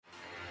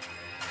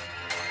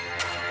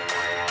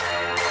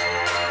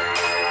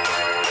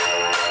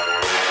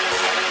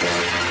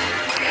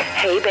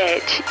Hey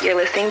bitch, you're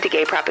listening to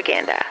Gay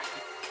Propaganda.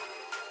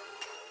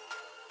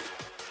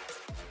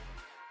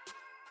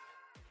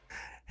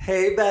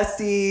 Hey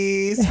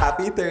besties,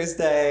 happy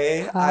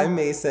Thursday. I'm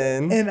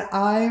Mason. And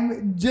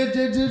I'm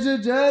Justin.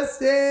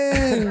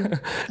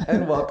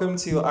 And welcome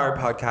to our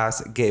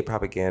podcast, Gay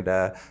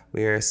Propaganda.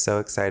 We are so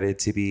excited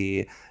to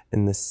be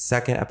in the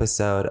second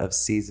episode of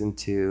season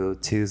 2,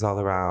 twos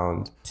all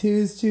around.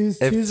 Twos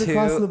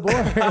across the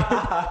board.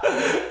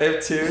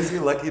 If 2 is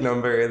your lucky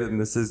number, then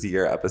this is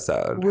your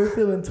episode. We're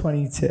feeling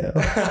 22.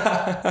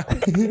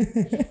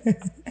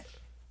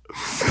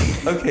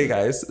 Okay,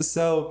 guys.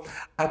 So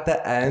at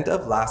the end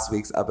of last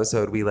week's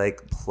episode, we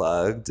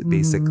plugged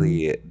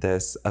basically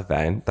this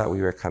event that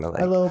we were kind of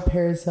a little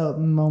Paris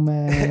Hilton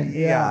moment.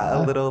 Yeah,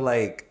 a little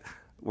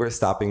we're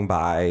stopping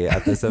by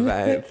at this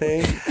event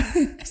thing.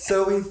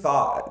 So we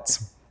thought,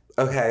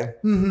 okay,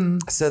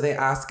 so they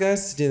ask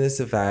us to do this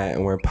event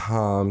and we're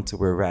pumped,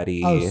 we're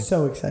ready. I was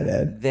so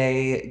excited.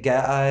 They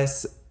get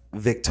us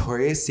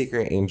Victoria's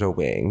Secret angel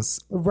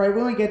wings. Right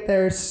when we get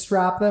there,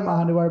 strap them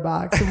onto our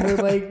box. And we're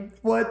like,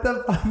 what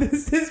the fuck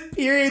is this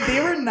period?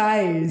 They were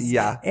nice.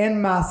 Yeah.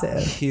 And massive.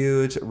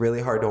 Huge, really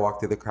hard to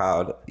walk through the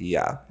crowd.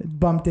 Yeah.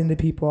 Bumped into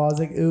people. I was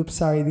like, oops,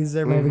 sorry, these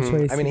are my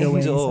Victoria's Secret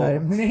Angel.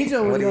 wings.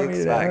 Angel, what do you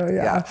expect?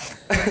 Yeah.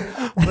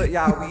 But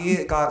yeah,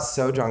 we got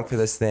so drunk for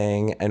this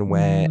thing and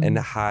went and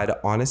had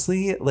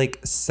honestly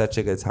such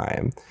a good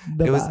time.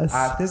 It was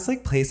at this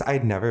place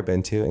I'd never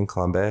been to in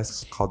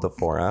Columbus called the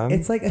Forum.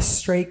 It's like a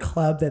straight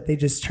club that they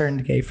just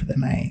turned gay for the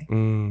night.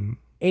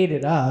 Ate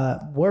it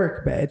up.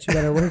 Work, bitch. You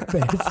better work,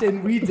 bitch.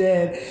 And we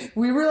did.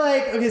 We were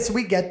like, okay, so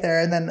we get there,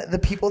 and then the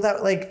people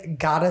that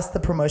got us the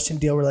promotion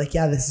deal were like,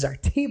 yeah, this is our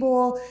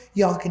table.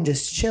 Y'all can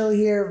just chill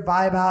here,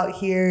 vibe out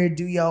here,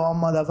 do y'all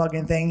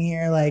motherfucking thing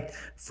here.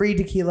 Free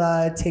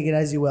tequila, take it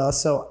as you will.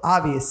 So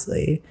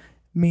obviously,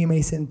 me and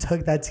Mason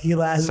took that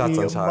tequila as we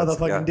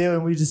motherfucking do,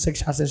 and we just took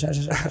shots.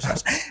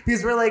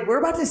 Because we're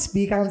about to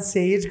speak on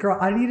stage. Girl,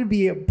 I need to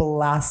be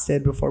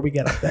blasted before we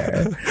get up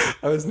there.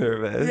 I was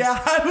nervous.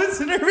 Yeah, I was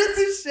nervous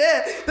as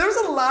shit. There was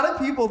a lot of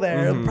people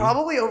there,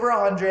 probably over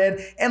 100,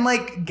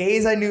 and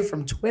gays I knew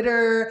from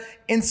Twitter,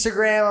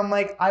 Instagram.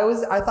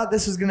 I thought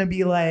this was gonna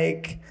be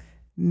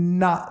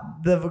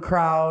not the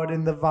crowd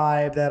and the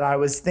vibe that I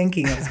was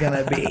thinking it was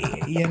gonna be.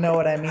 You know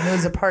what I mean? It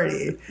was a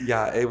party.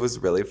 Yeah, it was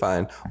really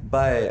fun.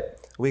 But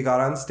we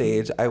got on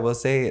stage. I will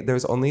say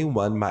there's only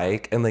one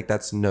mic, and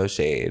that's no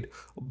shade.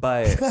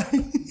 But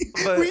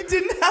we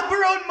didn't have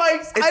our own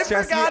mics. I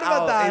forgot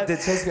about that. It did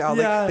stress me out.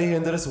 Yeah. They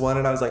handed us one,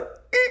 and I was literally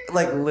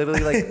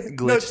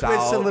glitched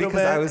out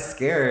because I was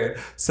scared.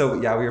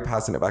 So yeah, we were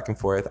passing it back and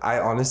forth. I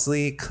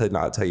honestly could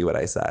not tell you what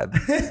I said.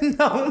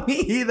 No, me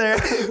either.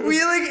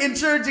 We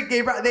introduced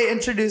they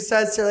introduced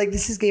us. They're like,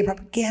 this is Gay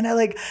Propaganda,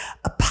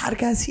 a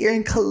podcast here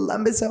in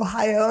Columbus,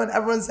 Ohio, and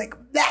everyone's like,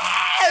 nah!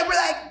 And we're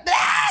like, nah!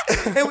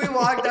 And we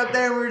walked up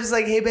there and we were just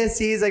like, hey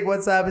besties,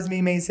 what's up? It's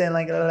me, Mason, la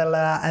la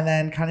la, and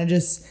then kind of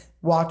just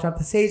walked off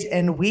the stage,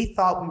 and we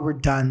thought we were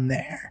done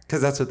there.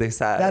 Because that's what they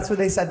said. That's what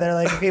they said. They're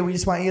like, okay, we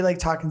just want you to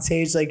talk on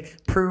stage,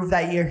 prove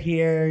that you're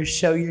here,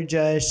 show your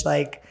jush,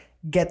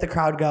 get the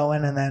crowd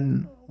going, and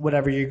then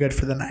whatever, you're good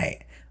for the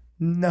night.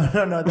 No,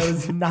 that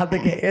was not the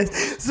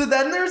case. So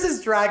then there's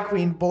this drag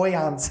queen,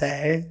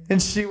 Beyonce, and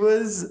she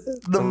was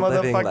the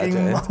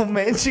motherfucking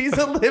moment. She's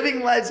a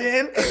living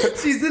legend.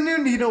 She's the new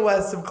Nina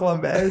West of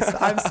Columbus.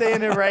 I'm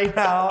saying it right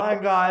now. Oh,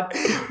 God.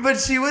 But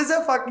she was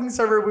a fucking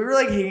server. We were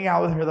hanging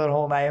out with her the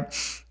whole night.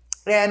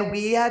 And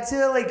we had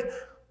to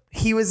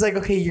he was like,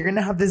 okay, you're going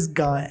to have this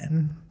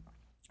gun.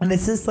 And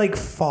it's this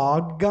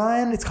fog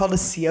gun. It's called a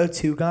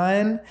CO2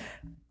 gun.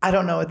 I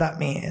don't know what that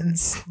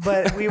means,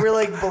 but we were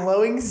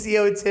blowing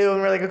CO2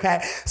 and we're like, okay.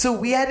 So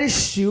we had to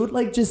shoot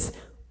just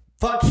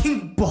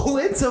fucking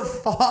bullets of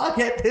fog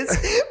at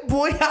this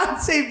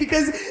Beyonce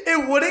because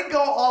it wouldn't go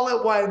all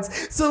at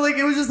once. So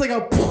it was just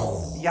a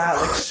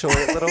short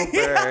little burst.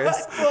 Yeah,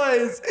 it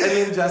was. And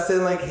then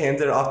Justin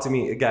handed it off to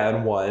me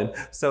again, one.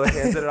 So he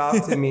handed it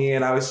off to me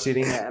and I was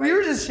shooting it. We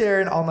were just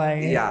sharing all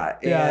night. Yeah.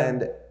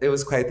 And it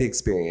was quite the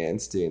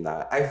experience doing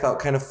that. I felt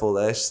kind of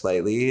foolish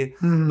slightly,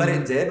 but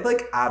it did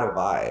add a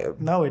vibe.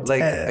 No, it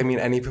did.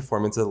 Any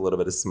performance with a little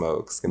bit of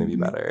smoke is going to be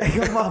better.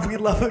 Come on, we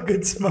love a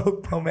good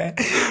smoke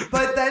moment.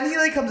 But then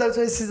he comes up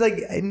to us, he's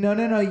like,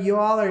 no, you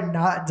all are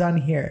not done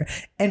here.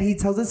 And he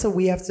tells us that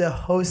we have to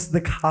host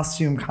the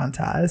costume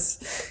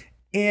contest.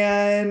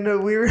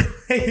 And we were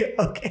like,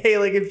 okay,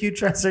 like if you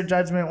trust our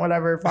judgment,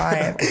 whatever,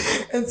 fine.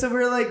 And so we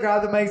were like,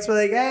 grab the mics.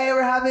 We're like, hey,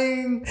 we're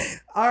having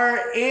our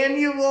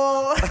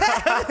annual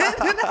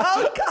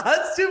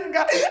costume.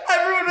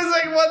 Everyone was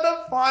like, what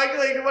the fuck?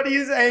 Like, what are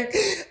you saying?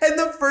 And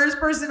the first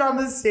person on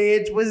the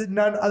stage was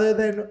none other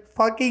than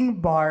fucking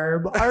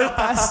Barb, our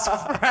best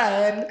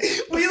friend.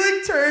 We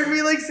like turned,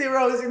 we like say we're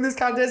hosting this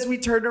contest. We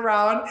turned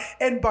around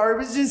and Barb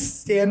was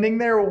just standing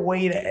there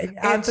waiting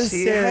at the stairs.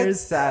 She had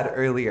said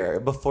earlier,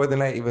 before the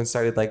and I even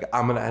started like,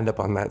 I'm gonna end up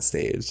on that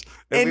stage.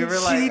 And we were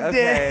she like,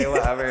 okay, did.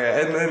 whatever.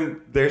 And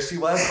then there she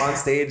was on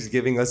stage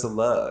giving us a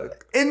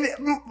look. And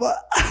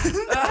was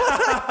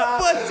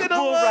it a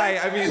Well, look? right.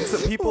 I mean,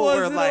 so people Was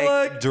were it a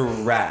like look?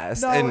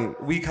 dressed, No. and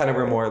we kind of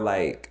were more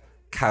like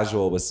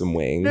casual with some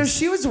wings. No,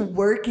 she was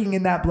working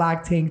in that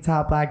black tank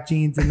top, black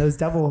jeans, and those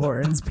devil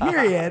horns,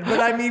 period.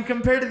 But I mean,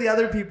 compared to the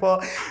other people,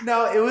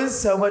 no, it was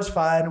so much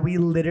fun. We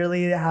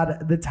literally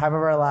had the time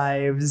of our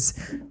lives.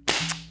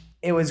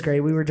 It was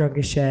great. We were drunk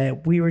as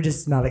shit. We were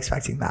just not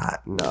expecting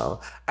that.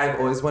 No, I've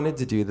always wanted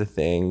to do the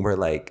thing where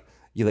like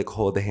you like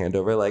hold the hand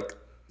over like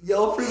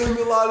yell for the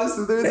Mulatus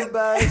and they're the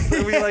best.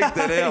 And we like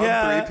did it on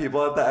Yeah. 3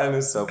 people at the end. It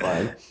was so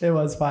fun. It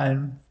was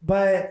fun.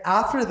 But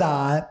after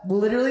that,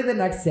 literally the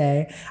next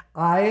day,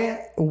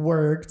 I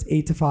worked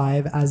 8 to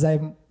 5 as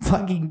I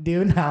fucking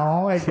do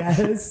now, I guess.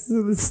 This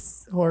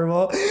is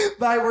horrible.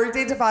 But I worked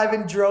 8 to 5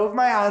 and drove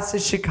my ass to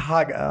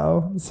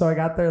Chicago. So I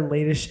got there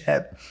late as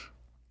shit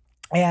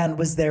and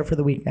was there for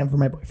the weekend for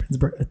my boyfriend's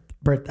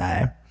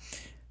birthday.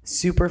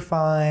 Super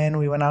fun.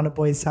 We went out to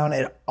Boys Town.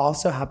 It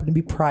also happened to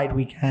be Pride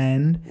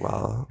weekend.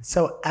 Wow.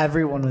 So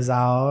everyone was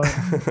out.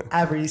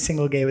 Every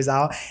single gay was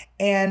out.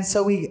 And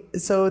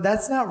so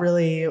that's not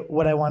really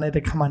what I wanted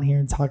to come on here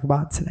and talk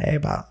about today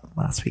about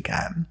last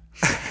weekend.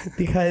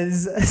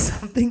 Because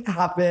something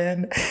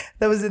happened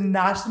that was a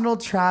national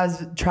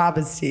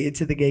travesty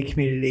to the gay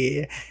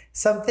community.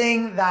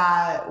 Something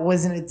that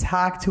was an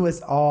attack to us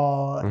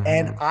all.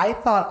 And I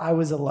thought I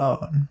was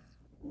alone.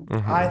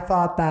 I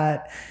thought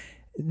that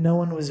no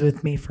one was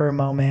with me for a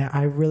moment.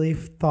 I really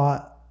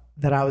thought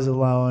that I was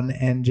alone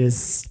and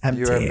just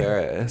empty. You were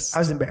embarrassed. I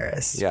was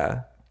embarrassed.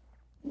 Yeah.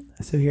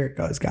 So here it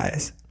goes,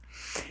 guys.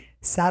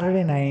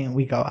 Saturday night,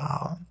 we go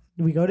out.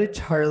 We go to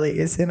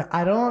Charlie's, and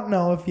I don't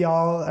know if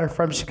y'all are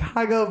from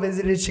Chicago,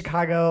 visited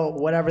Chicago,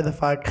 whatever the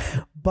fuck,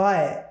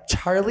 but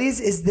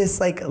Charlie's is this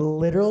like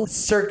literal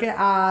circuit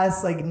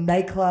ass like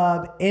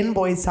nightclub in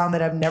Boys Town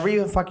that I've never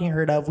even fucking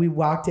heard of. We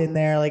walked in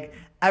there like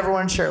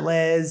everyone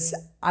shirtless.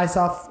 I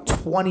saw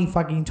 20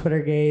 fucking Twitter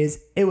gays.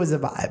 It was a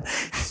vibe.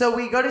 So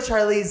we go to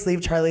Charlie's,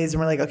 leave Charlie's, and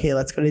we're like, okay,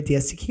 let's go to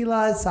Diaz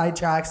Tequila,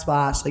 Sidetrack,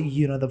 Splash, like,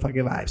 you know the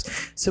fucking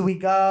vibes. So we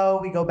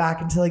go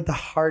back into like the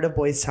heart of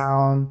Boys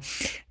Town.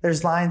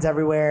 There's lines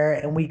everywhere,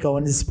 and we go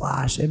into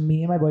Splash, and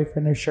me and my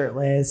boyfriend are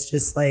shirtless,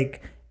 just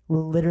like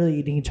literally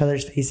eating each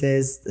other's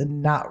faces,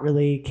 and not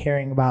really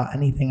caring about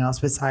anything else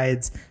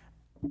besides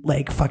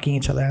like fucking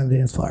each other on the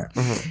dance floor.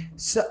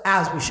 So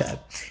as we should.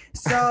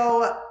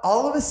 So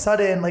all of a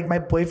sudden, like my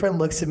boyfriend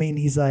looks at me and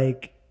he's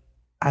like,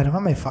 I don't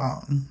have my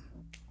phone.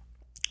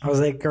 I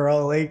was like,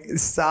 girl, like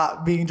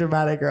stop being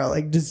dramatic, girl.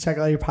 Like just check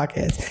all your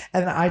pockets.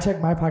 And then I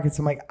check my pockets.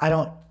 I'm like, I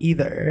don't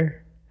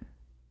either.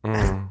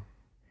 And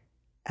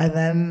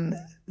then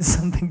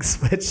something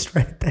switched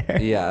right there.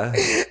 Yeah.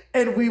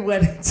 And we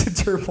went into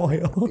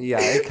turmoil. Yeah.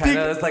 It kind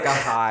of was like a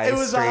high It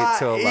was straight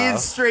to a low.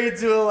 It's straight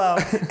to a low.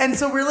 And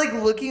so we're like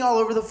looking all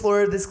over the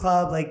floor of this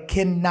club, like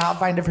cannot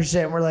find it for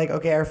shit. And we're like,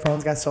 okay, our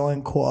phones got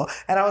stolen. Cool.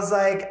 And I was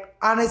like,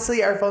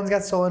 honestly, our phones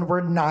got stolen.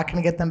 We're not going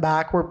to get them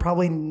back. We're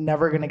probably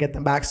never going to get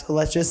them back. So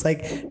let's just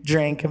like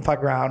drink and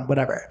fuck around,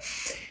 whatever.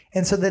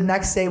 And so the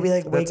next day we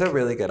like wake. That's a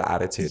really good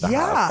attitude to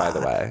have, by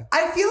the way.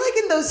 I feel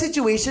like in those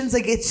situations,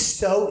 like it's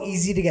so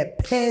easy to get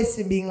pissed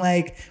and being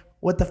like,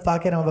 what the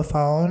fuck, I don't have a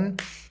phone.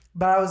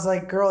 But I was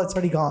like, girl, it's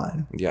already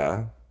gone.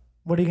 Yeah.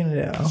 What are you going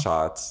to do?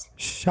 Shots.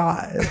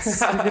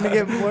 Shots. You're going to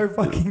get more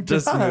fucking drunk.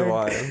 Just move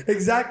on.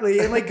 Exactly.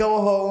 And like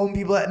go home.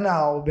 People like,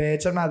 no,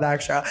 bitch, I'm not that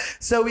extra.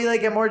 So we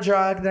like get more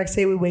drunk. The next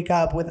day we wake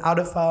up without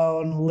a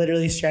phone,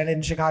 literally stranded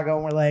in Chicago.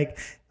 And we're like,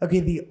 okay,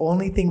 the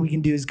only thing we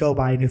can do is go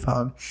buy a new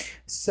phone.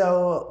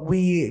 So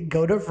we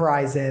go to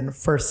Verizon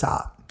first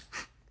stop.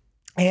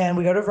 And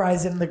we go to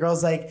Verizon and the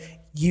girl's like,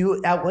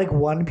 you at like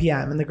 1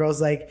 p.m. and the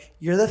girl's like,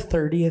 you're the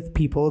 30th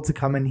people to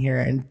come in here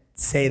and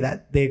say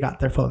that they got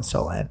their phone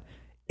stolen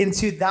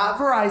into that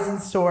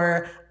Verizon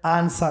store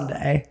on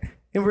Sunday.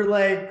 And we're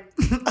like,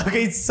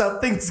 okay,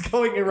 something's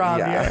going around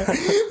Yeah.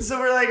 here. So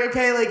we're like,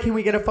 okay, like, can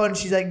we get a phone?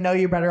 She's like, no,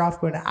 you're better off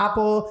going to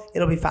Apple.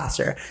 It'll be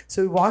faster.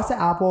 So we walk to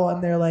Apple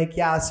and they're like,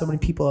 yeah, so many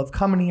people have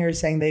come in here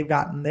saying they've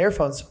gotten their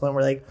phones stolen.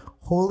 We're like,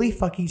 holy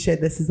fucking shit,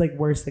 this is like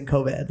worse than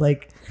COVID.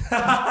 Like,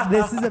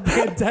 this is a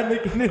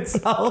pandemic in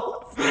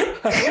itself.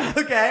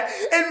 Okay.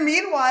 And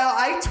meanwhile,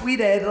 I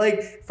tweeted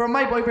like from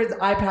my boyfriend's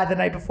iPad the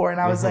night before, and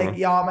I was like,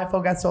 y'all, my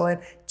phone got stolen.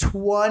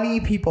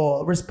 20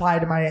 people replied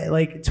to my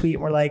like tweet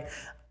and were like,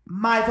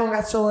 my phone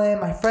got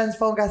stolen, my friend's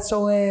phone got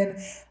stolen,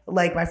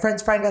 like my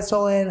friend's friend got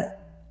stolen.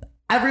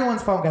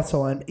 Everyone's phone got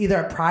stolen,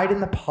 either at Pride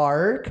in the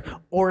Park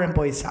or in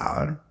Boys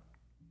Town.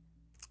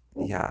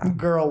 Yeah.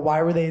 Girl,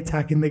 why were they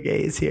attacking the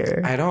gays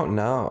here? I don't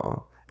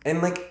know.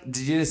 And like, did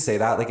you just say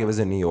that like it was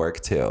in New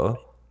York too?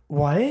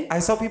 What? I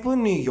saw people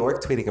in New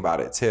York tweeting about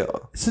it too.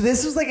 So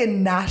this was like a It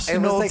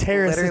national was like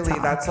terrorist literally,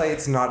 attack. that's why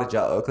it's not a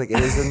joke. Like it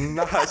is a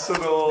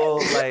national,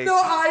 like No,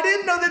 I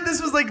didn't know that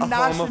this was like a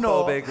national.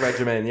 homophobic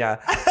regimen. Yeah.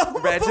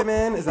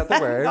 Regimen, is that the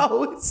word?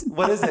 No, it's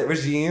What is it?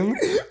 Regime?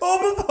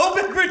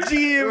 homophobic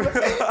regime.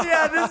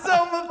 Yeah, this is a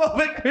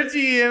homophobic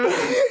regime.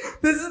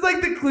 This is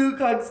like the Ku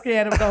Klux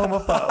Klan of the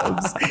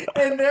homophobes.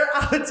 And they're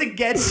out to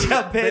get you,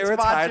 bitch. They were Watch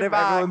tired your of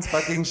back. everyone's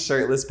fucking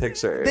shirtless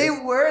pictures. They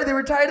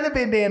were tired of the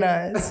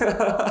bandanas.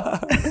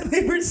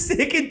 They were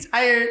sick and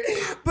tired.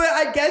 But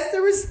I guess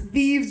there was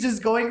thieves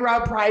just going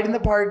around Pride in the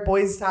Park,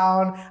 Boys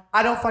Town.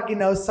 I don't fucking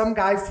know. Some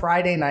guy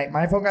Friday night,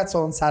 my phone got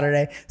stolen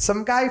Saturday.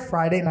 Some guy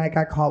Friday night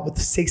got caught with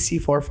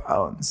 64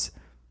 phones.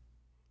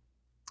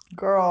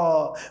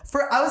 Girl,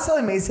 I was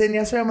telling Mason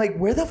yesterday, I'm like,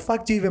 where the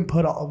fuck do you even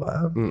put all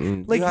of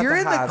them? Like, have you're to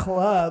in the have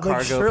club, like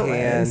cargo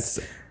shirtless. pants,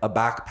 a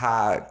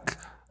backpack.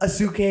 A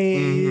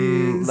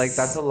suitcase. Like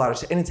that's a lot of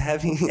shit, and it's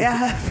heavy. Yeah,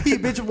 heavy,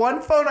 bitch. One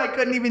phone I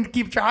couldn't even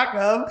keep track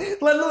of,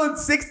 let alone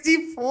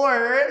 64.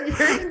 You're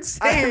I'm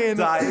insane.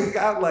 dying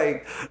at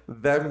like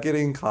them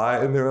getting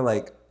caught, and they were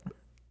like,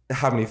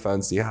 "How many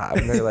phones do you have?"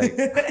 And they're like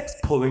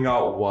pulling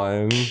out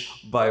one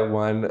by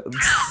one.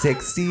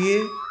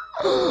 60?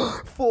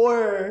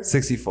 4.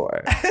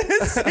 64.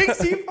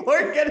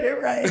 64, get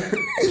it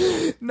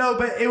right. No,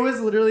 but it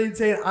was literally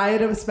insane. I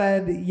had to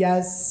spend,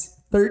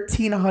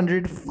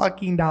 $1,300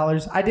 fucking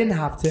dollars. I didn't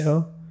have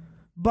to,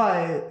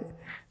 but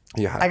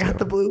You have I to. got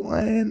the blue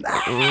one.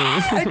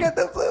 I got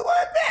the blue one.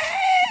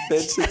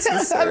 Bitch, it's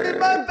the I'm in same.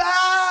 my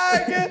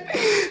bag.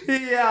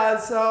 Yeah,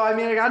 so I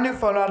mean, I got a new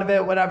phone out of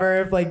it,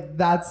 whatever. If like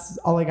that's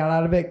all I got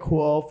out of it,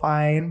 cool,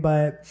 fine.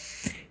 But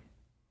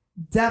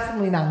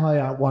definitely not how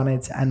I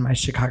wanted to end my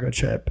Chicago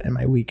trip and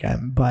my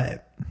weekend.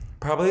 But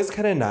Probably it's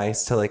kind of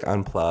nice to like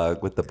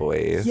unplug with the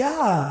boys.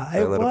 yeah, for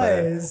a it little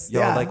was. bit.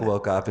 Y'all Yeah. like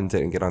woke up and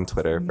didn't get on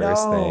Twitter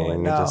first thing. No.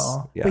 And just,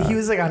 yeah. But he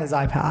was like on his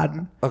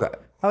iPad. Okay.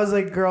 I was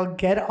like, girl,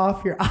 get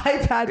off your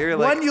iPad. You're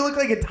One, like, you look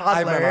like a I'm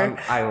toddler. on an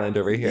island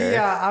over here.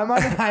 Yeah, I'm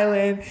on an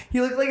island.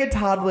 He looked like a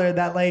toddler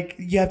that like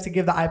you have to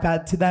give the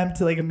iPad to them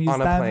to like amuse On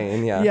a them.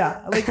 plane, yeah.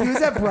 Yeah, like he was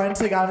at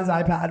brunch like on his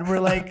iPad, and we're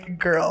like,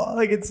 girl,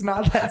 like it's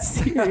not that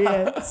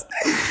serious.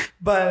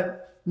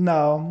 But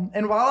no.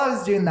 And while I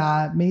was doing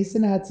that,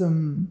 Mason had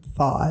some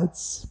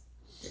thoughts,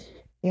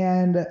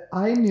 and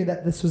I knew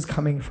that this was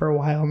coming for a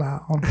while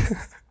now.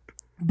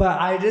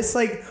 But I just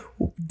like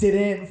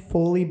didn't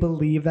fully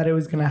believe that it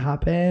was gonna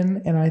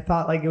happen, and I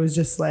thought like it was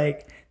just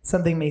like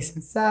something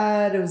Mason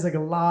said. It was like a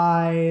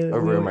lie, A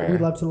rumor. We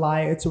love to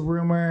lie. It's a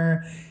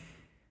rumor.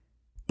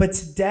 But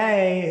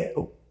today,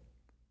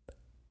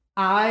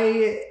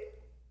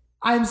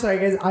 I'm sorry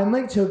guys, I'm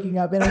like choking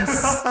up, and I'm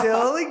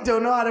still like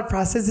don't know how to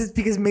process this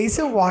because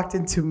Mason walked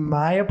into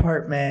my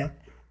apartment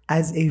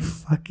as a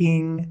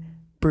fucking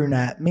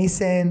brunette.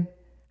 Mason,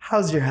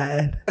 how's your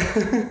head?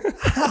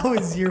 How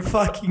is your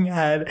fucking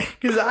head?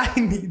 Because I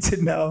need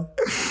to know.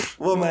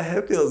 Well, my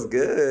head feels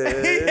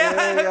good. Yeah,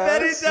 I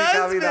bet it She got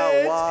does, me that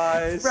bitch.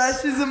 wash.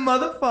 Fresh as a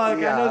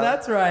motherfucker. Yeah. I know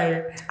that's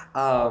right.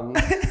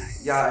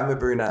 Yeah, I'm a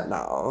brunette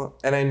now.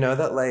 And I know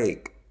that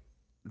like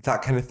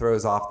that kind of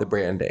throws off the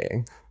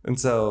branding. And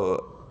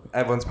so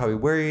everyone's probably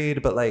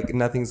worried, but like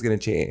nothing's gonna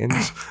change.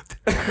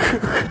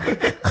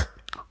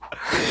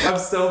 I'm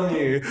still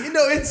me.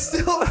 No, it's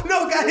still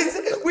no, guys.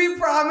 We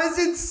promise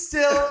it's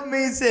still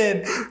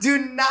Mason. Do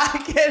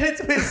not get it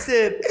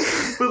twisted.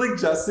 But like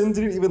Justin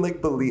didn't even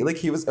like believe, like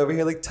he was over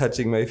here like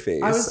touching my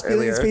face. I was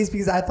feeling his earlier. face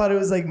because I thought it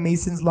was like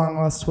Mason's long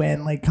lost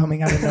twin, like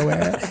coming out of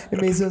nowhere,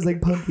 and Mason was like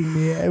punking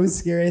me. It was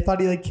scary. I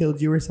thought he like killed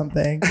you or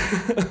something.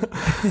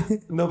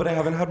 No, but I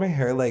haven't had my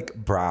hair like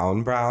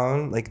brown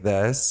like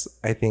this.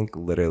 I think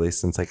literally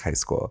since like high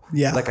school.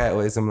 Yeah. Like I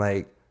always am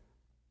like,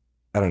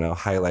 I don't know,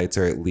 highlights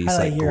or at least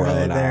Highlight like your grown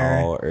hood there.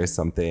 out or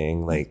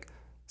something. Like,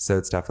 so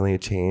it's definitely a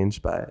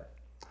change. But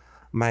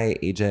my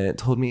agent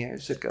told me I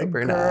should go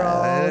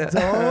brunette.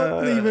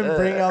 Girl, don't even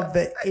bring up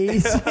the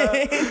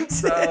agent.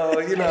 So,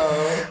 you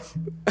know,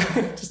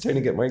 just trying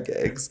to get more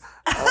gigs.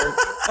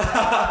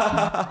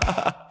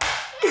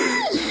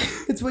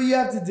 It's what you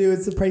have to do.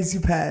 It's the price you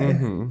pay.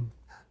 Mm-hmm.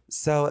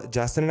 So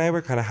Justin and I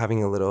were kind of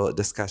having a little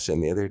discussion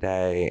the other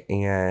day,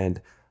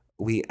 and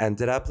we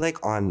ended up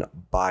like on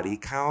body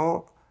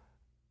count.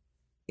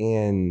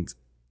 And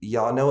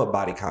y'all know what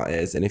body count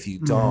is. And if you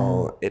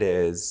don't, it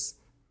is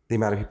the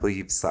amount of people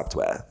you've slept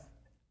with.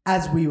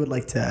 As we would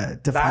like to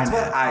define That's it.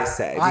 what I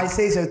say. I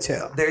say so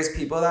too. There's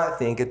people that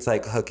think it's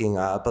like hooking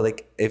up, but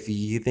like if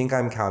you think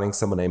I'm counting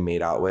someone I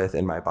made out with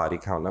in my body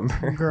count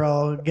number,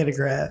 Girl, get a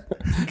grip.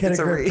 Get It's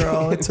a a grip,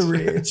 girl. reach. It's a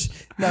reach.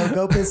 No,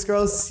 go piss,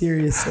 girls.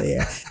 Seriously.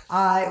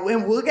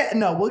 And we'll get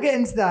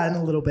into that in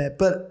a little bit.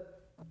 But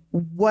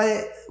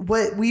what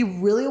we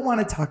really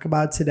want to talk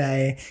about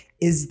today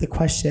is the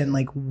question,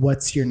 like,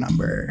 what's your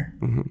number?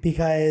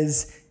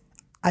 Because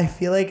I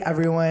feel like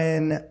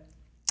everyone,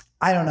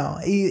 I don't know,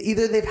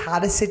 either they've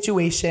had a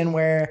situation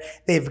where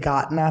they've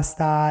gotten asked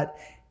that,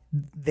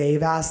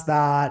 they've asked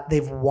that.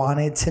 They've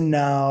wanted to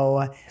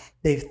know.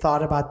 They've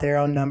thought about their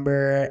own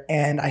number.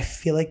 And I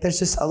feel like there's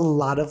just a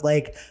lot of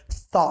like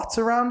thoughts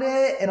around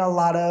it and a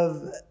lot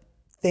of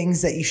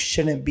things that you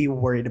shouldn't be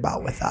worried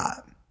about with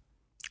that.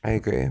 I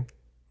agree.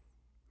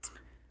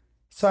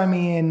 So, I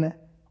mean,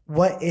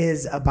 what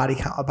is a body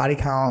count? A body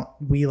count,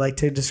 we like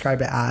to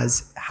describe it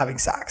as having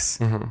sex.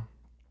 Mm-hmm.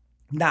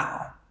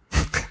 Now,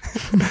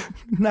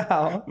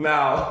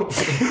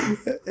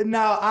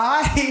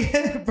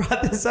 I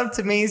brought this up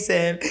to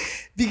Mason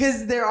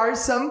because there are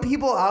some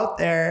people out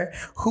there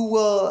who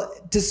will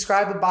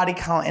describe a body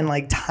count in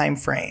like time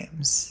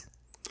frames.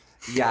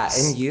 Yeah,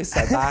 and you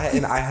said that,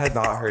 and I had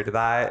not heard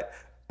that.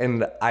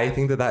 And I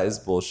think that is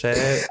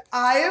bullshit.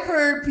 I have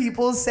heard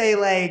people say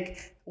like,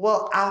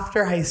 well,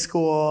 after high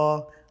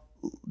school,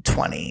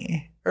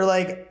 20. Or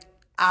like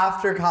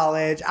after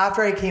college,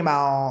 after I came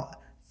out,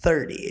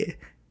 30.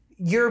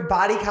 Your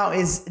body count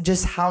is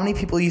just how many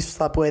people you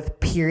slept with,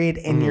 period,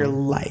 in your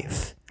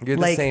life. You're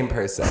the same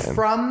person.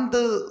 From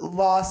the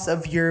loss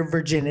of your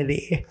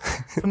virginity,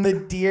 from the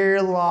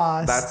dear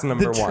loss. That's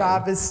number one.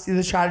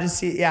 The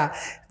tragedy. Yeah.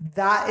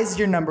 That is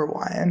your number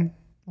one.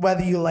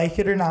 Whether you like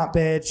it or not,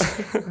 bitch,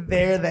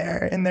 they're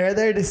there. And they're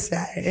there to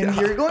stay. And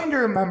you're going to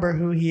remember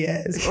who he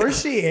is. Or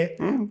she.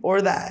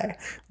 Or they.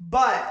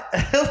 But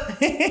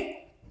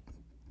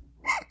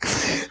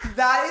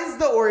that is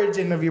the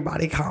origin of your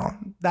body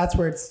count. That's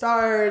where it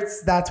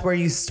starts. That's where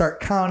you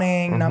start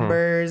counting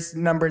numbers.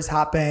 Numbers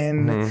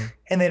happen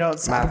and they don't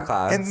stop. Math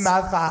class. And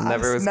math class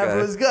Never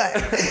was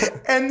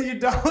good. And you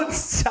don't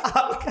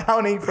stop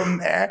counting from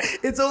there.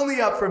 It's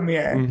only up from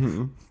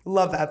here.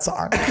 Love that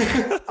song.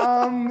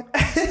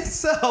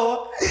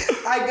 So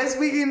I guess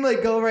we can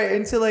like go right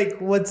into like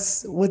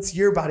what's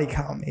your body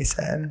count,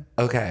 Mason?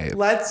 Okay.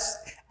 That's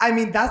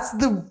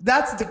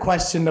the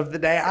question of the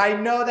day. I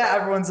know that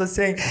everyone's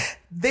listening.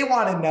 They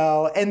want to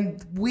know.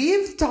 And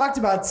we've talked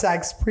about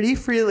sex pretty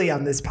freely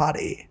on this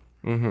potty.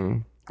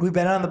 We've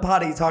been on the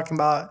potty talking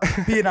about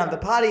being on the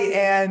potty.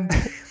 And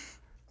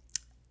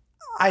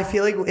I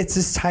feel like it's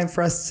just time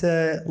for us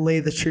to lay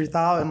the truth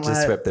out and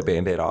just rip the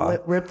Band-Aid off.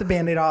 Rip the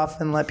Band-Aid off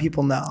and let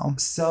people know.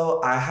 So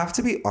I have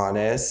to be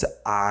honest,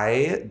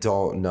 I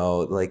don't know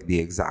like the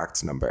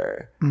exact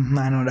number.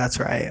 I know that's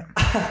right.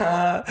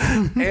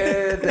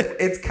 And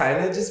it's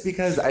kind of just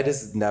because I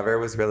just never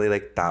was really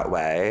like that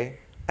way,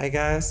 I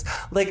guess.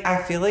 Like,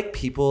 I feel like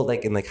people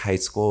like in like high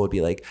school would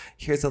be like,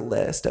 here's a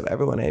list of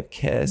everyone I've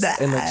kissed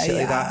and like shit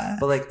like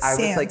that. But like I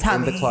was like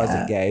in the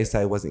closet gay,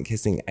 so I wasn't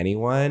kissing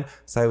anyone.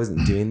 So I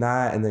wasn't doing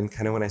that. And then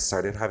kind of when I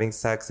started having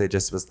sex, it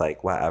just was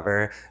like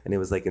whatever. And it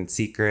was like in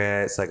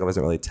secret. So like I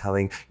wasn't really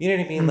telling, you know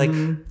what I mean? Like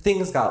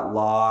things got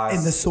lost.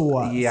 In the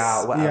sauce.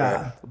 Yeah, whatever.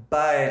 Yeah.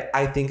 But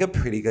I think a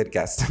pretty good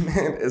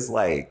guesstimate is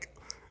like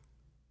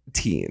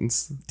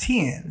teens.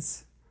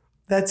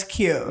 That's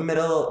cute.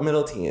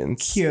 Middle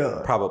teens.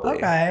 Cute. Probably.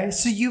 Okay.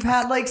 So you've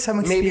had like some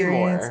experience. Maybe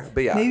more,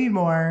 but yeah. Maybe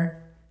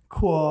more.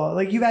 Cool.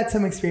 Like you've had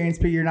some experience,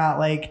 but you're not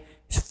like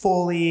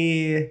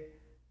fully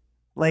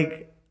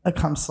like a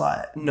cum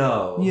slut.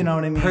 No. You know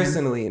what I mean?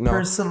 Personally, no.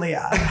 Personally,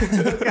 yeah.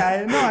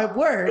 Okay. No,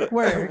 work.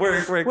 Work.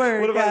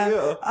 What about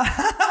you?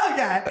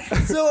 Okay.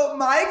 So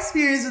my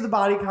experience with the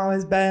body count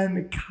has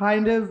been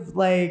kind of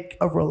like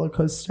a roller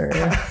coaster.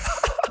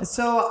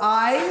 So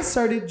I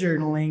started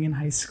journaling in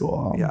high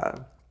school. Yeah.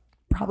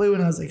 Probably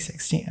when I was like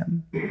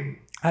 16.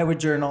 I would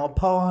journal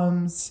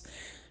poems.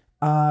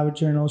 I would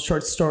journal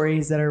short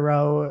stories that I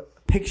wrote,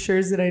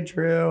 pictures that I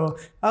drew.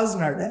 I was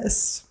an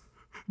artist,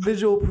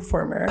 visual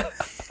performer.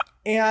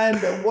 And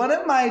one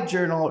of my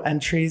journal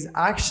entries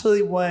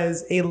actually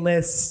was a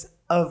list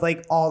of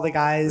like all the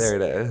guys. There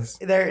it is.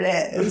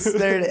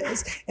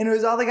 And it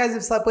was all the guys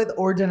I've slept with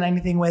or done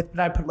anything with.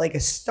 But I put like a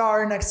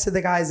star next to the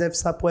guys I've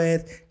slept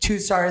with, 2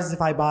 stars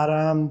if I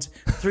bottomed,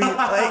 3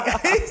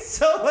 like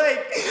so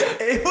like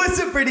it was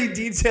a pretty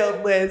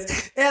detailed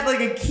list. It had like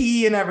a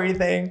key and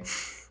everything.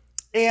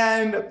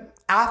 And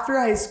after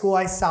high school,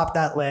 I stopped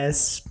that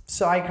list.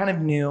 So I kind of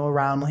knew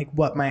around like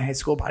what my high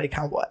school body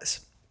count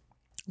was.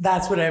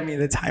 That's what I mean,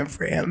 the time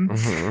frame.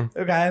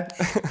 Okay.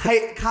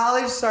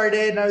 College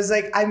started and I was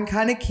like, I'm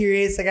kind of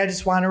curious. Like, I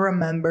just want to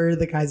remember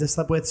the guys I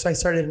slept with. So I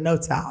started a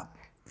notes app,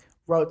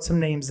 wrote some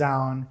names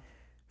down.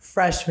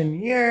 Freshman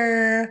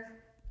year,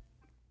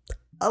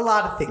 a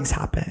lot of things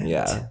happened.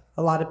 Yeah.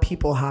 A lot of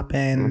people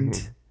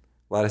happened.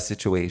 A lot of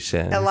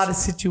situations. A lot of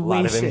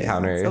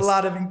encounters. A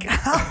lot of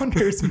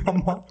encounters,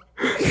 mama.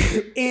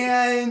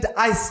 And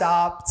I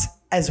stopped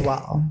as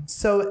well.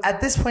 So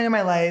at this point in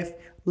my life,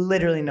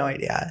 literally no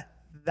idea.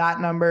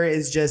 That number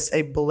is just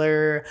a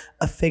blur,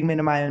 a figment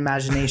of my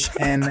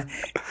imagination.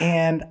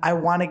 And I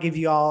want to give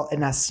you all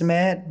an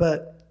estimate,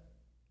 but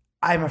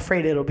I'm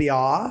afraid it'll be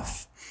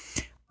off.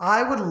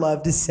 I would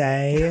love to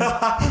say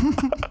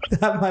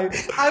that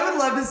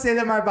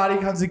my body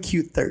count's a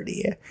cute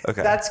 30.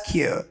 Okay. That's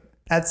cute.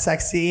 That's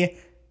sexy.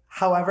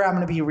 However, I'm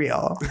going to be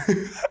real.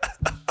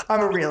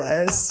 I'm a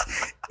realist.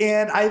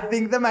 And I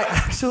think that my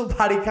actual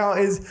body count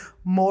is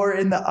more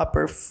in the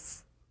upper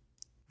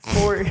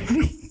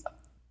 40.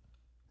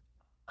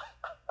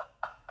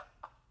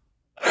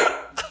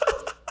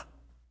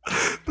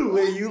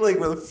 way you like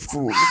were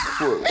No,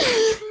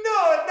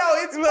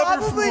 it's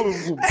probably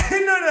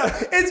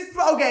It's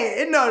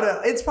okay.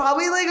 No. It's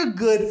probably like a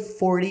good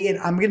 40, and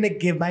I'm gonna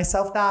give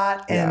myself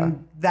that,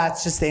 and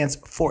that's just the answer.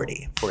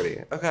 40.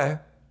 40. Okay.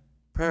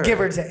 Perfect.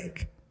 Give or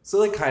take. So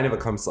like kind of a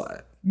cum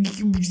slut.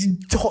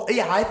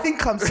 Yeah, I think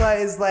cum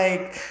slut is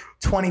like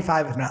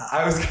 25 and up.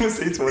 I was gonna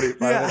say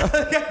 25. Yeah,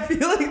 like, I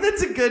feel like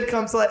that's a good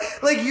cum slut.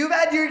 Like you've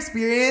had your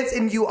experience,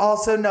 and you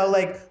also know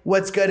like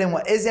what's good and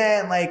what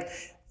isn't. Like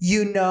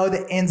you know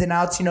the ins and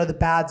outs, you know the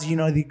bads, you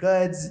know the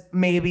goods.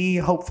 Maybe,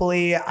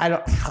 hopefully,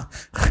 I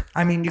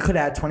mean, you could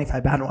add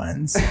 25 bad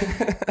ones.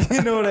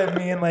 You know what I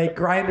mean? Like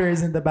Grindr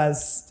isn't the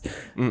best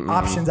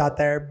options out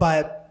there,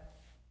 but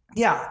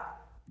yeah,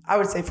 I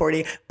would say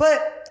 40.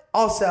 But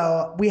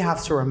also, we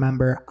have to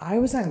remember, I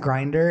was on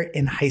Grindr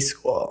in high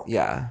school.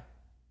 Yeah.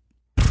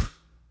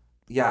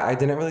 Yeah, I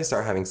didn't really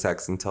start having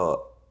sex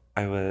until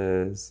I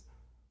was,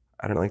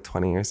 I don't know, like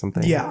 20 or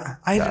something. Yeah,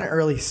 I had an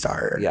early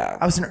start. Yeah.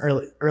 I was an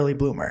early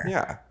bloomer.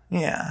 Yeah.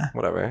 Yeah.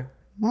 Whatever.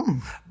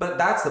 But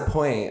that's the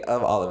point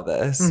of all of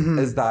this,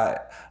 is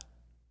that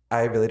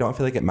I really don't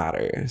feel like it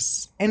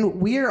matters. And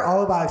we are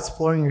all about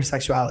exploring your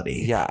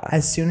sexuality. Yeah.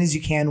 As soon as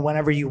you can,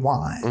 whenever you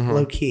want,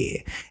 low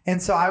key.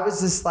 And so I was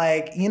just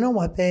like, you know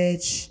what,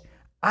 bitch?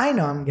 I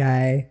know I'm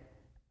gay.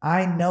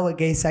 I know what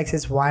gay sex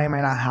is. Why am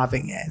I not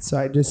having it? So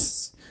I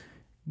just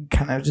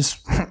kind of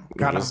just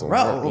got a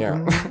roll.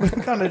 Yeah.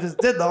 Kind of just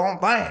did the whole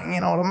thing. You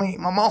know what I mean?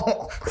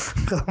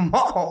 Come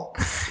on.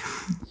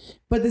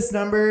 But this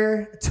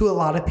number, to a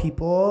lot of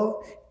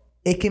people,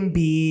 it can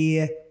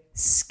be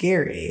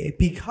scary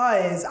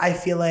because I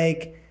feel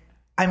like,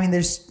 I mean,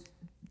 there's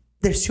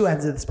two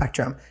ends of the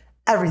spectrum.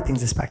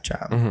 Everything's a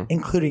spectrum,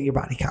 including your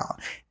body count.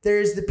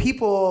 There's the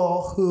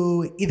people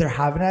who either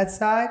haven't had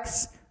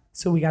sex,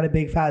 so we got a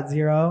big fat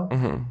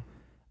 0.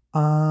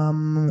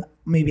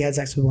 Maybe had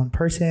sex with one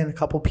person, a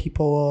couple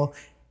people,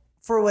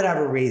 for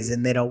whatever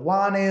reason. They don't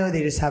want to,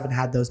 they just haven't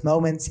had those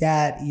moments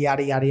yet,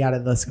 yada, yada, yada,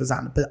 the list goes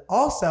on. But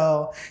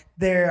also,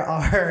 there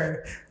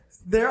are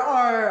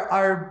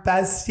our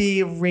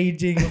bestie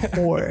raging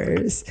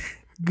whores.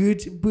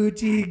 Gucci,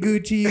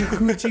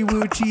 hoochie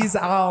woochies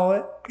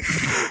out.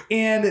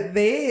 And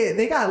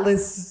they got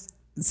lists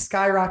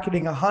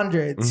skyrocketing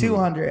 100,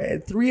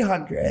 200,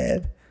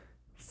 300.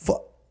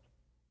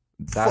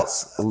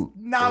 That's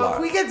now,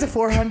 if we get to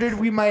 400,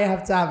 we might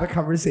have to have a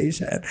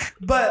conversation.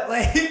 But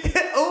like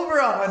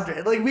over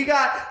 100, like we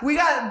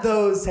got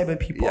those type of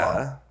people.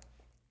 Yeah.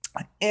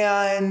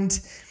 And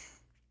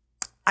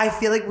I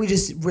feel like we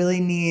just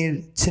really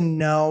need to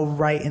know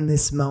right in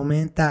this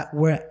moment that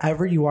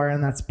wherever you are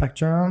in that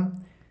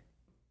spectrum,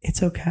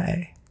 it's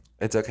okay.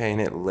 It's okay, and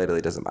it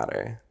literally doesn't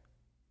matter.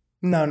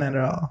 No, not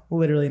at all.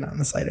 Literally not in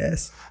the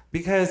slightest.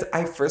 Because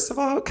I, first of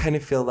all, kind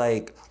of feel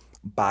like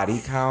body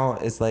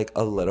count is like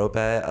a little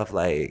bit of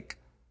like,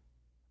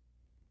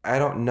 I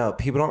don't know.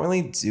 People don't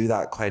really do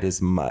that quite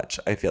as much,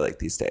 I feel like,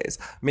 these days.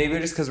 Maybe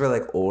just because we're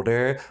like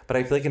older, but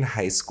I feel like in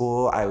high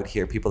school, I would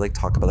hear people like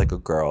talk about like a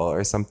girl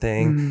or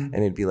something, and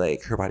it'd be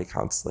like, her body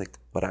count's like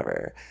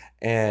whatever.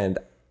 And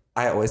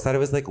I always thought it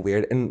was like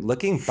weird. And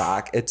looking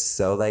back, it's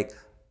so like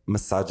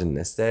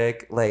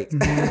misogynistic, like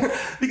because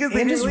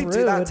they didn't really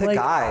do that to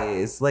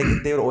guys. Like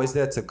they would always do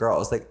that to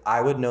girls. Like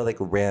I would know like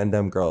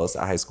random girls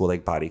at high school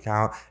like body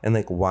count, and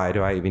like why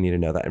do I even need to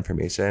know that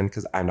information?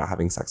 Because I'm not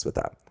having sex with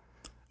them.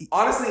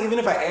 Honestly, even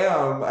if I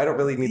am, I don't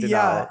really need to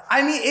know.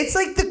 I mean, it's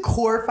like the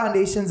core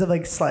foundations of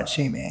like slut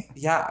shaming.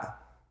 Yeah.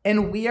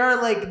 And we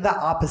are like the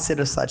opposite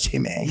of slut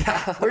shaming.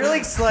 Yeah. We're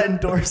like slut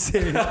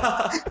endorsing.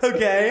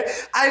 Okay.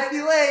 I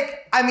feel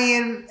like, I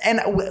mean,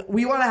 and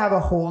we want to have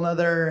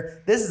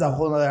this is a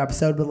whole nother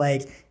episode, but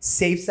like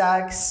safe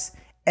sex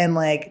and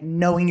like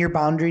knowing your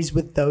boundaries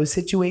with those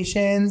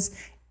situations.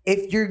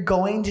 If you're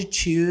going to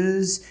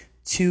choose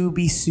to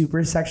be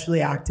super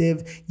sexually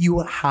active, you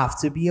will have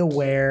to be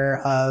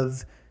aware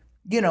of,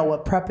 you know,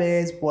 what PrEP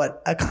is,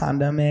 what a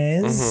condom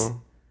is.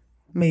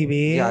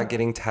 Maybe. Yeah,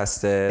 getting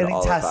tested.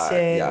 All of that.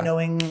 Yeah.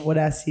 Knowing what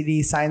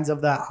STD signs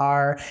of that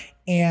are.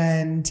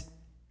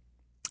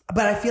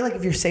 But I feel like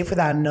if you're safe with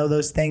that and know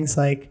those things,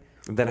 like,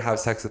 then have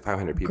sex with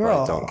 500 people.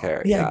 Girl, I don't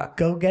care. Yeah,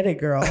 go get it,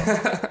 girl.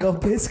 Go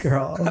piss,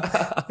 girl.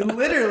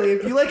 Literally,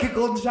 if you like a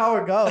golden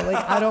shower, go.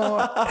 Like, I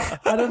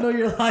don't know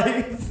your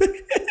life.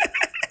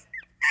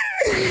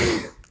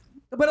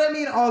 But I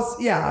mean, also,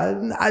 yeah,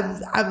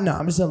 I'm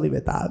just gonna leave it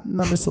at that.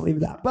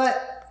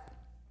 But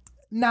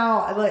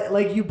now,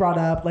 like you brought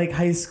up, like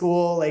high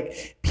school,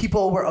 like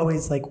people were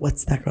always like,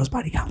 "What's that girl's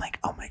body count?" Like,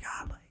 "Oh my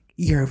god, like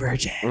you're a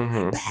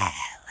virgin,"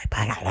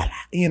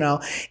 you know.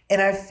 And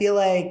I feel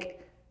like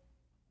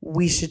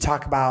we should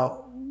talk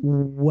about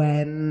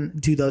when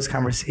should those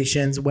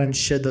conversations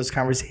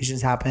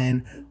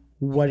happen.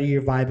 What are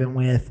you vibing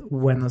with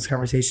when those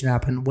conversations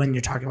happen? When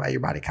you're talking about your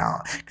body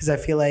count, because I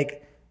feel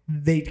like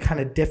they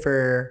kind of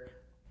differ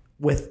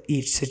with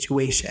each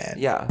situation.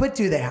 Yeah. But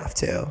do they have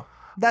to?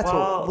 That's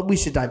what we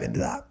should dive into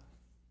that.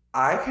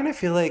 I kind of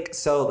feel like,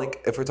 so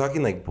like if we're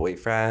talking like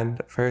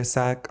boyfriend for a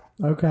sec.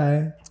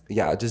 Okay.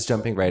 Yeah, just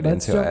jumping right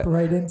Let's into jump it.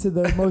 right into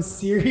the most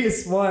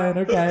serious one.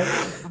 Okay.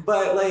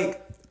 But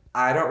like,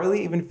 I don't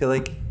really even feel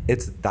like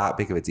it's that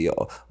big of a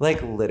deal.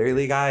 Like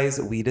literally, guys,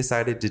 we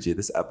decided to do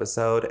this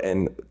episode,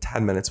 and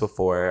 10 minutes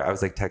before, I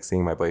was like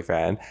texting my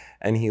boyfriend,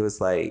 and he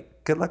was like,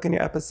 good luck on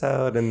your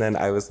episode. And then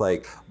I was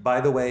like,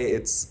 by the way,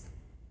 it's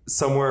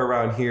somewhere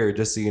around here,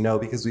 just so you know,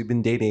 because we've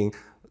been dating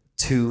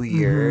 2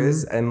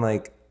 years, and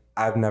like,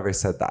 I've never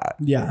said that.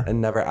 Yeah.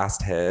 And never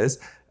asked his.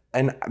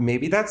 And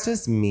maybe that's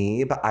just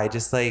me, but I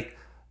just like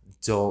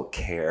don't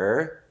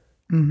care.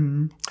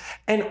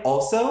 And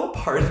also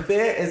part of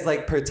it is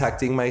like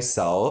protecting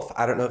myself.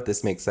 I don't know if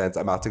this makes sense.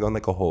 I'm about to go on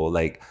like a whole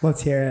like.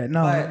 Let's hear it.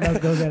 No,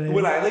 go get it.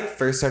 When I like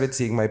first started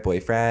seeing my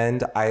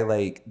boyfriend, I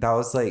like, that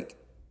was like,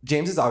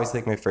 James is obviously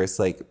like my first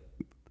like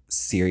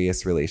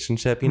serious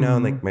relationship, you know,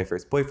 and like my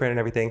first boyfriend and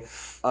everything.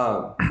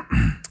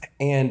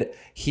 And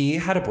he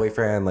had a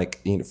boyfriend like,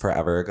 you know,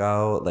 forever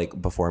ago,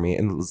 like before me,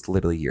 and it was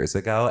literally years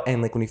ago.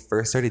 And like when we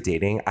first started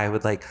dating, I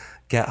would like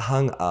get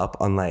hung up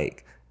on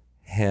like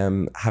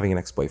him having an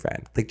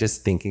ex-boyfriend, like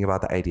just thinking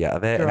about the idea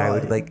of it. And I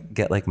would like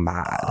get like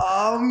mad.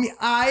 I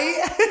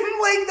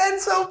am like,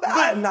 that's so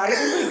bad. But not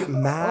even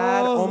like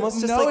mad,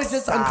 almost just like it's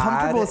just sad,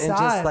 uncomfortable and sad.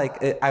 just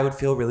like I would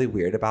feel really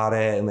weird about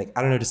it, and like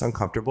I don't know, just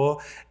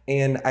uncomfortable.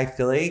 And I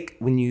feel like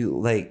when you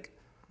like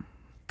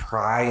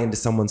pry into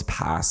someone's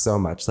past so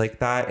much like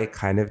that, it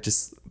kind of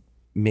just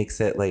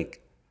makes it like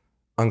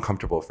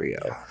uncomfortable for you.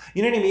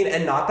 You know what I mean?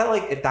 And not that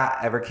like if that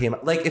ever came,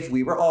 like if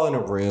we were all in a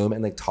room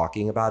and like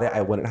talking about it,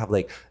 I wouldn't have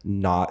like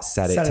not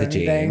said it to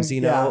anything. James,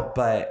 you know? Yeah.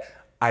 But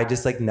I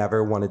just like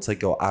never wanted to like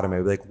go out of my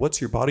way, like,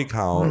 what's your body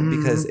count?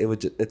 Because it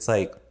would it's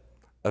like,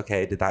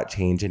 okay, did that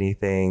change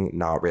anything?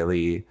 Not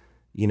really.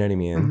 You know what I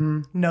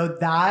mean? No,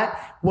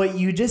 that what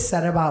you just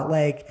said about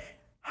like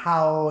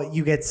how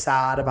you get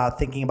sad about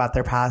thinking about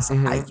their past.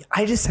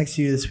 I just texted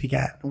you this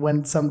weekend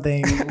when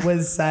something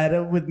was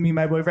said with me and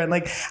my boyfriend.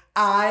 Like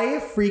I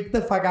freaked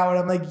the fuck out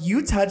when I'm like,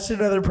 you touched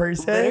another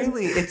person.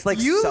 Literally, it's like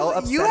you, so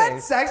upsetting. You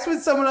had sex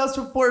with someone else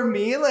before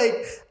me. Like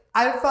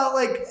I felt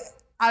like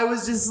I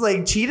was just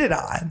like cheated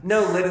on.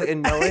 No, literally,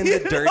 and knowing the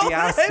You know dirty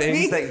ass what I things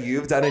mean? that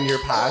you've done in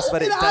your past,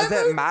 but it And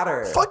doesn't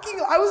matter.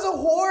 I was a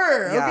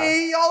whore. Yeah.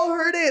 Okay, y'all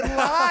heard it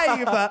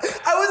live.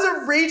 I was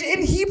a rage,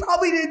 and he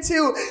probably did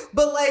too.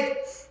 But like,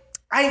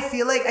 I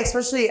feel like,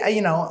 especially,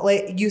 you know,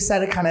 like you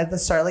said it kind of at the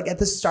start, like at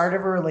the start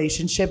of a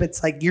relationship,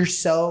 it's like you're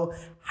so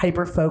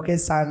hyper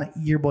focused on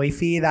your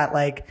boyfie that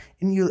like,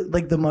 and you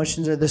like the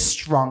emotions are the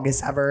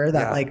strongest ever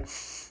that like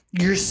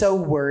you're so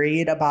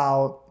worried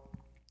about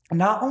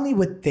not only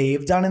what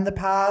they've done in the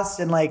past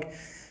and like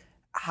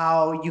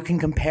how you can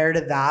compare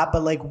to that,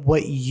 but like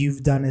what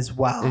you've done as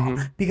well.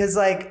 Because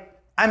like,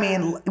 I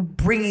mean,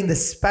 bringing the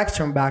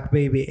spectrum back,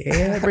 baby,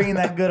 bringing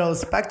that good old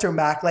spectrum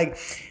back, like,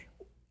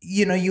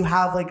 you know, you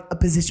have like a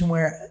position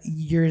where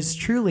yours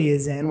truly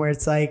is in, where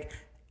it's like,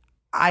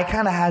 I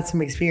kind of had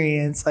some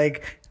experience.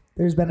 Like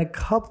there's been a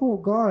couple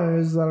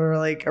guys that are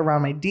like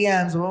around my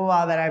DMs, blah, blah,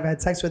 blah, that I've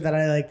had sex with that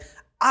I like,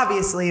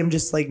 obviously I'm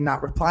just like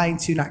not replying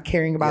to, not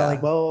caring about,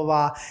 like blah, blah,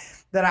 blah,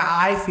 that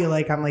I feel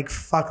like I'm like,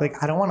 fuck, like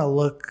I don't want to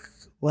look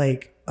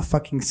like a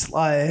fucking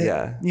slut.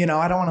 Yeah. You know,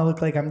 I don't want to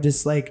look like I'm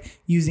just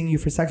like using you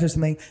for sex or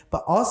something.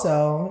 But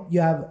also you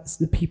have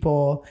the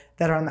people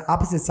that are on the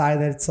opposite side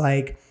that it's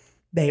like,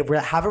 they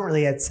haven't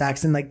really had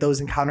sex and like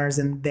those encounters,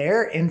 and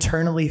they're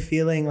internally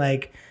feeling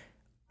like,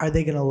 are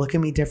they going to look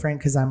at me different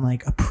because I'm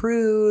like a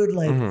prude?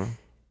 Like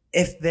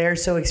if they're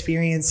so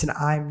experienced and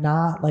I'm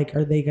not, like,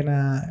 are they going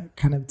to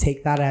kind of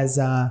take that as,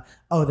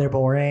 oh, they're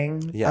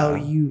boring. Yeah. Oh,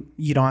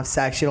 you don't have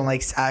sex. You don't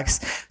like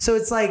sex. So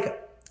it's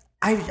like,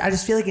 I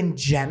just feel like in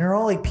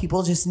general, like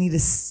people just need to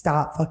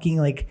stop fucking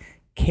like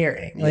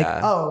caring. Like,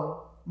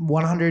 oh,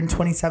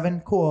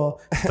 127,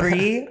 cool.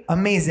 3,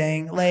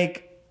 amazing.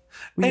 Like,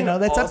 you know,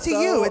 that's up to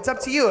you. It's up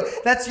to you.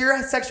 That's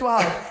your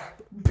sexuality.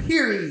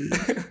 Period.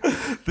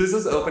 This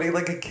is opening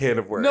like a can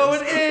of worms. No,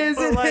 it is.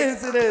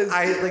 It is.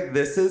 I like,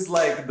 this is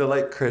like the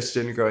like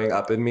Christian growing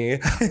up in me.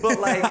 But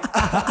like,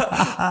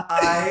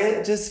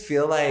 I just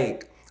feel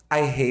like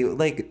I hate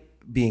like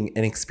being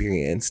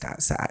inexperienced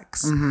at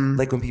sex.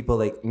 Like when people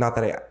like, not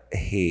that I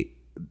hate,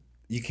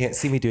 you can't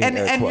see me doing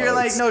air and quotes. You're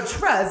like, no,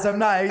 trust, I'm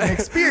not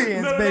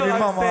inexperienced, baby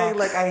mama. I'm saying,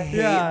 like, I hate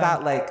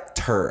that like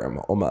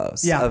term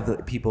almost of the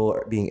people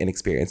being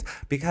inexperienced,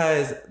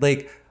 because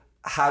like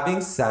having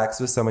sex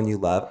with someone you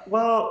love,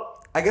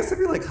 well, I guess if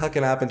you're like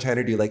hooking up and trying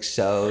to do like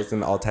shows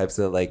and all types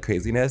of like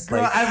craziness,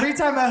 girl, like every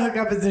time I hook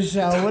up, it's a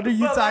show. What are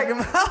you talking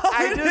about?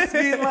 I just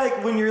mean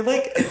like when you're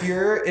like, if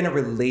you're in a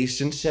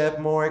relationship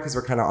more, because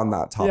we're kind of on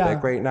that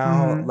topic right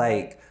now,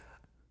 like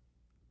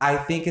I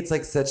think it's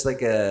like such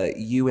like a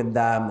you and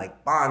them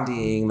like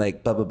bonding,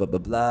 like blah blah blah blah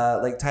blah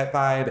like type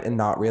vibe, and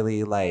not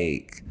really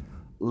like,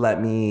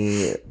 let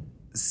me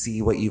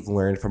see what you've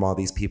learned from all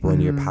these people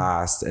in your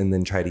past and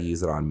then try to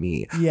use it on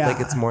me. Yeah. Like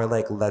it's more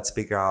like, let's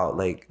figure out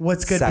like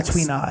what's good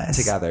between us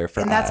together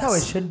for us. And that's how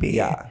it should be.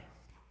 Yeah.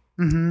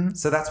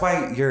 So that's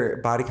why your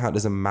body count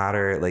doesn't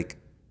matter. Like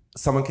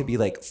someone could be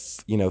like,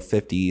 you know,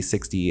 50,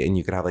 60 and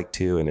you could have like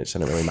 2 and it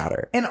shouldn't really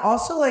matter. And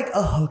also like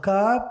a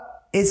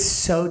hookup is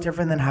so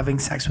different than having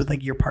sex with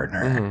like your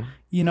partner.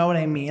 You know what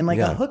I mean? Like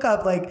a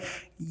hookup, like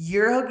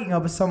you're hooking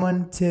up with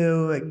someone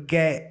to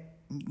get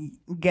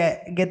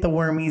the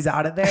wormies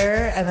out of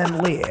there and then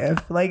leave.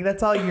 Like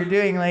that's all you're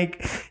doing.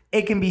 Like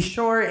it can be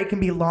short, it can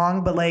be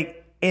long, but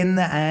like in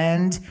the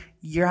end,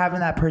 you're having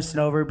that person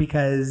over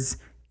because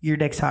your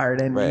dick's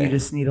hard and you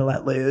just need to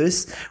let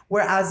loose.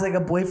 Whereas like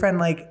a boyfriend,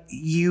 like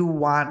you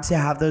want to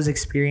have those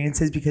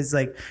experiences because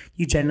like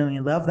you genuinely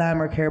love them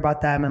or care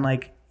about them and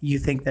like you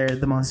think they're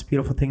the most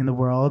beautiful thing in the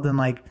world and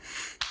like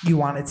you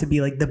want it to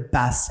be like the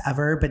best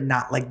ever, but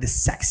not like the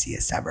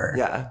sexiest ever.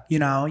 Yeah. You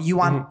know, you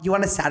want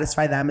to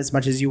satisfy them as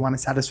much as you want to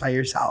satisfy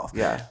yourself.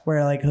 Yeah.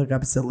 Where like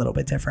hookup is a little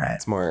bit different.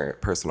 It's more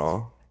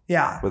personal.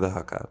 Yeah. With a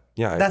hookup.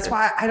 Yeah. That's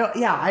why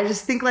I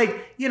just think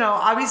like, you know,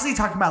 obviously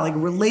talking about like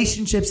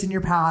relationships in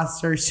your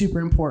past are super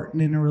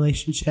important in a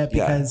relationship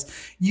because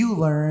you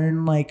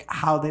learn like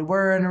how they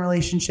were in a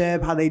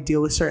relationship, how they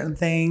deal with certain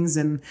things.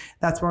 And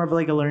that's more of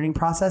like a learning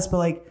process. But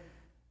like,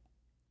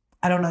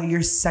 I don't know,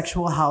 your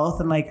sexual health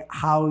and like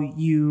how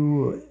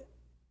you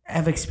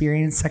have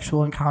experienced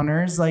sexual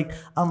encounters, like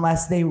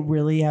unless they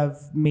really have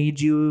made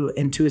you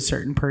into a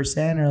certain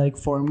person or like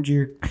formed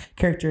your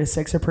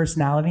characteristics or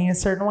personality in a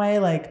certain way,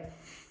 like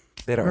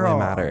they don't really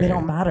matter. They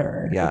don't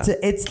matter. Yeah.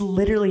 It's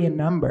literally a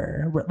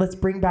number. Let's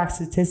bring back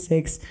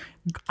statistics.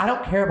 I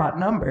don't care about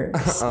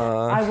numbers.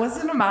 I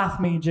wasn't a math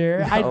major.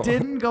 No. I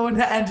didn't go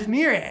into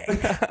engineering.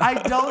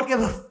 I don't give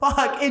a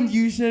fuck, and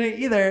you shouldn't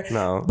either.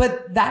 No.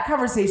 But that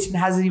conversation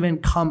hasn't even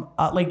come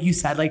up, like you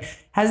said, like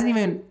hasn't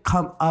even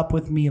come up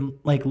with me,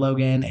 like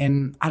Logan,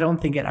 and I don't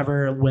think it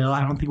ever will.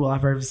 I don't think we'll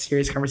ever have a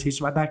serious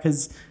conversation about that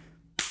because,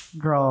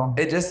 girl,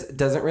 it just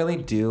doesn't really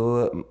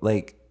do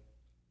like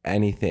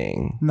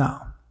anything. No.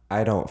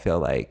 I don't feel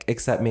like,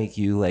 except make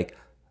you like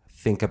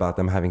think about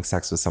them having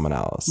sex with someone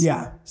else.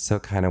 Yeah. So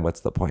kind of what's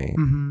the point?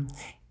 Mm-hmm.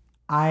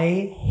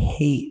 I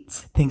hate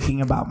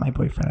thinking about my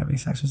boyfriend having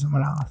sex with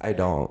someone else. I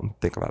don't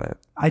think about it.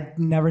 I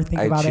never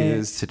think about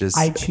it.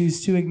 I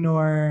choose to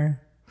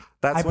ignore.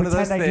 That's one of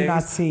those things. I do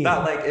not see.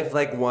 That like if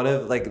like one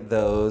of like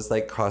those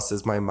like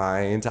crosses my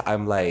mind,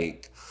 I'm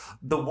like,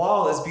 the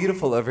wall is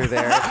beautiful over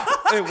there.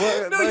 No,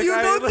 like, you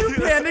go through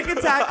panic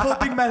attack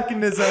coping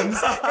mechanisms,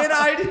 and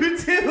I do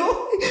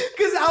too,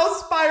 because I'll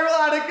spiral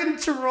out of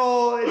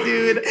control,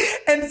 dude.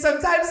 And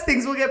sometimes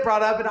things will get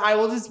brought up, and I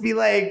will just be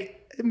like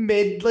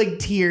mid like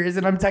tears,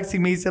 and I'm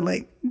texting Mason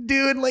like,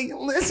 dude, like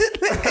listen.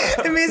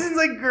 And Mason's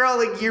like, girl,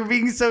 like you're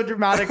being so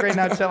dramatic right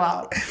now. Chill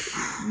out.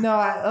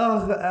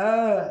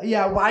 No,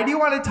 yeah. Why do you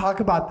want to talk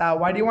about that?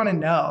 Why do you want to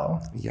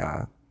know?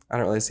 Yeah, I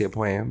don't really see a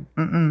point.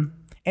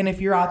 And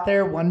if you're out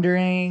there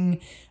wondering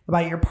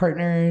about your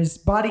partner's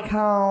body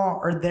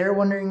count or they're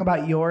wondering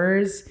about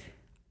yours,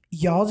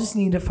 y'all just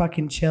need to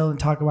fucking chill and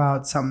talk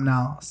about something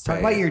else. Talk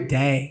about your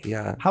day.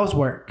 Yeah. How's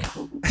work?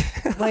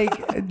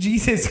 Like,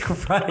 Jesus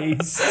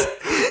Christ.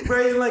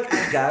 Right. Like,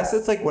 I guess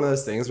it's like one of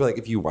those things where like,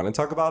 if you want to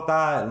talk about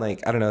that and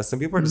like, I don't know, some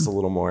people are just a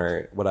little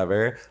more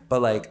whatever,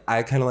 but like,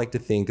 I kind of like to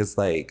think it's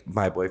like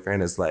my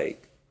boyfriend is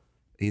like,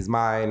 he's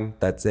mine.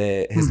 That's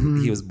it.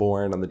 He was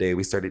born on the day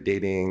we started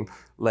dating.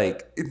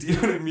 Like, do you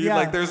know what I mean? Yeah.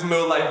 Like, there's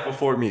no life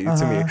before me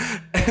to me.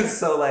 And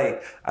so,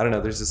 like, I don't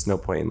know. There's just no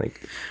point in, like,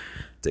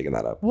 digging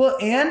that up. Well,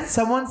 and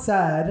someone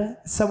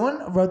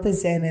wrote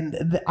this in,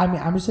 and I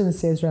mean, I'm just going to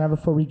say this right now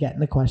before we get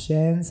into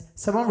questions.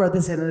 Someone wrote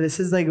this in, and this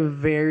is, like,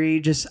 very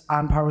just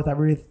on par with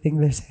everything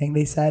they're saying.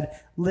 They said,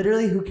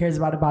 literally, who cares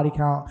about a body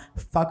count?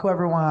 Fuck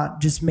whoever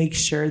want. Just make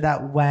sure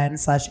that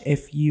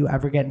if you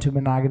ever get into a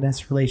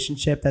monogamous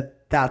relationship,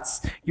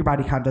 that's your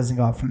body count doesn't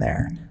go up from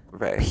there.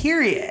 Right.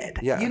 Period.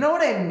 Yeah. You know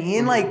what I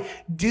mean? Like,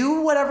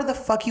 do whatever the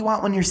fuck you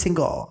want when you're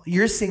single.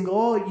 You're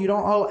single. You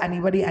don't owe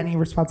anybody any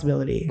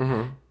responsibility.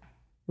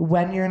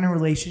 When you're in a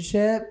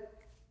relationship,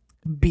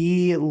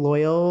 be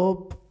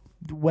loyal,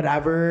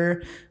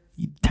 whatever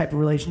type of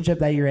relationship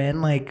that you're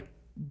in, like,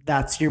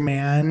 that's your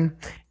man.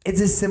 It's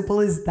as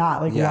simple as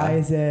that. Like, why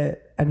is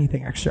it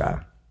anything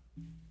extra?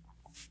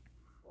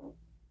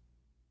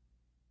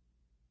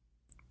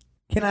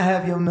 Can I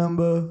have your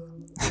number?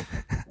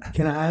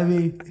 Can I have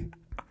it?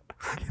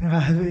 Can I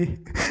have it?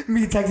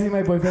 Me texting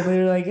my boyfriend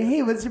later like,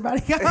 hey, what's your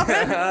body count?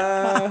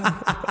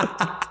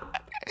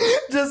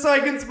 Just so I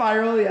can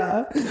spiral,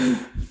 yeah.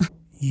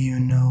 You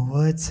know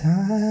what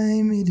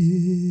time it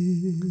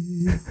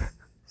is.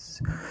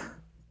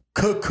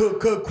 Question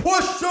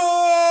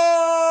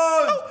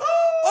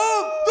of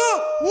the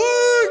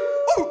week.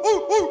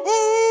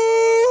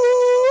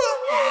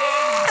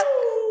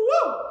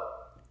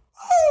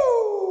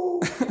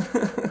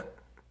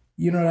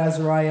 You know that's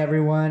right,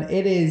 everyone.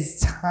 It is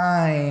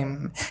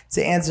time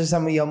to answer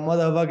some of your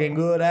motherfucking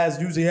good ass,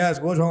 juicy ass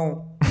questions.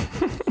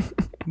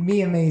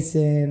 Me and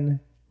Mason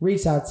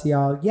reached out to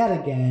y'all yet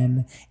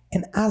again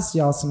and asked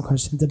y'all some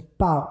questions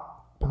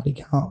about body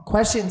count.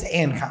 Questions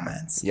and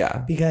comments. Yeah.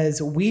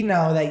 Because we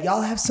know that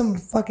y'all have some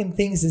fucking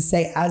things to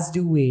say, as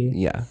do we.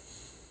 Yeah.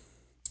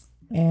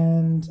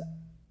 And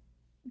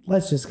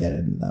let's just get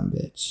into them,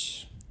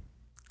 bitch.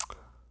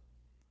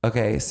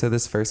 Okay, so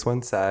this first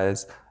one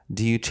says,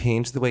 Do you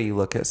change the way you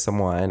look at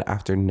someone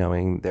after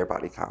knowing their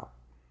body count?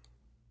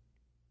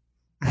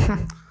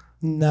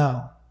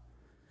 No.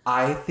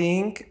 I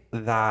think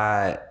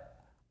that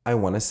I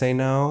want to say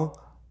no,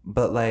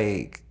 but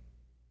like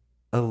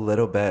a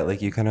little bit,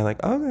 like you kind of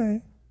like,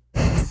 okay.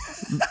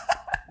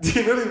 Do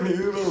you know what I mean?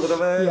 A little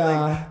bit. Yeah.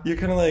 Like, you're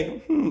kind of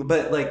like,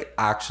 but like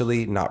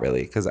actually not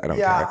really because I don't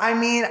Yeah, care. I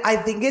mean, I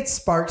think it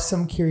sparks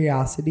some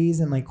curiosities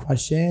and like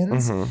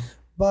questions,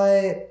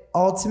 but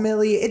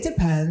ultimately it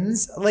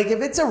depends. Like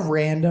if it's a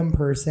random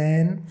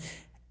person,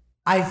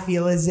 I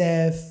feel as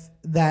if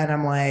then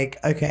I'm like,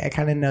 okay, I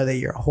kind of know that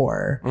you're a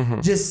whore.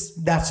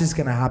 That's just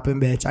gonna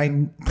happen, bitch.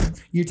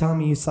 You're telling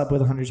me you slept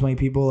with 120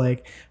 people,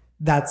 like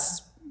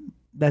that's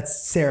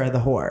Sarah the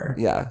whore.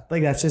 Yeah.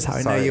 Like that's just how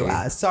I know you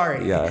as.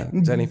 Sorry. Yeah.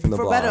 Jenny from the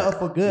for block. better or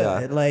for good.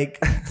 Yeah.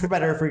 Like for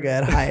better or for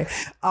good. Hi.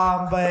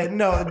 But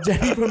no,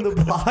 Jenny from the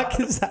block,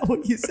 is that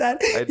what you said?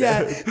 I did.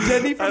 Yeah.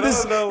 Jenny from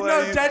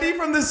Jenny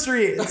from the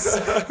streets.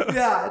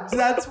 Yeah,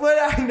 that's what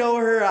I know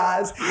her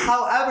as.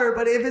 However,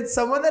 but if it's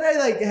someone that I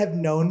like have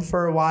known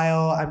for a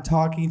while, I'm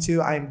talking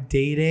to, I'm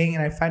dating,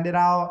 and I find it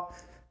out,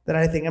 then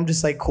I think I'm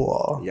just like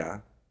cool.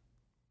 Yeah.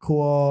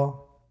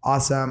 Cool.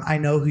 Awesome. I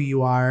know who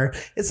you are.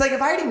 It's like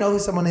if I already know who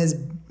someone is,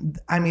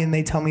 I mean,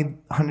 they tell me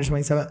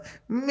 127,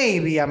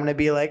 maybe I'm going to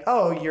be like,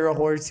 oh, you're a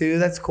whore too.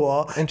 That's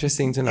cool.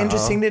 Interesting to know.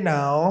 Interesting to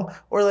know.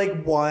 Or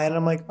like one,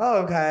 I'm like,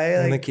 oh, okay. I'm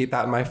Like, going to keep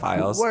that in my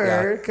files.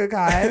 work. Yeah.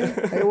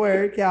 Okay. I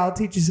work. Yeah, I'll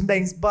teach you some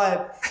things.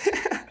 But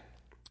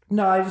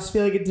no, I just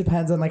feel like it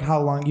depends on like how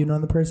long you know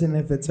the person.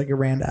 If it's like a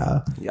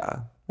rando.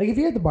 Yeah. Like if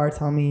you're at the bar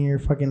telling me you're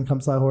fucking cum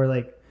slut whore,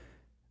 like,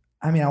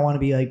 I mean, I want to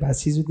be like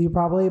besties with you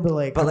probably, but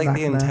like. But like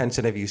the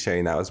intention of you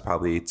sharing that was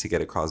probably to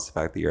get across the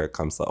fact that you're a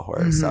cum slut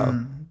whore.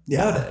 So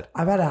yeah, noted.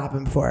 I've had it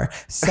happen before.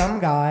 Some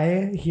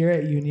guy here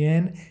at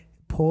Union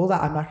pulled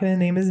out. I'm not going to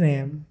name his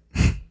name,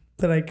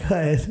 but I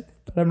could,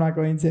 but I'm not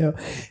going to.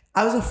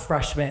 I was a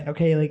freshman,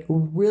 okay, like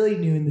really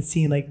new in the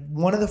scene. Like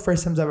one of the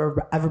first times I've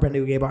ever been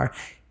to a gay bar.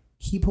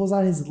 He pulls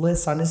out his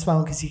list on his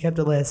phone because he kept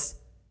a list.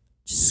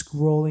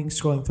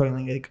 Scrolling,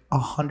 throwing like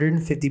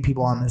 150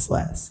 people on this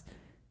list.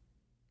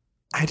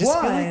 I just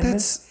feel like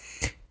that's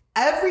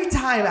every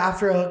time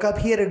after a hookup,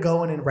 he had to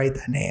go in and write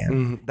that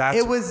name. That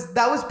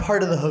was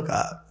part of the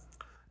hookup.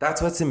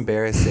 That's what's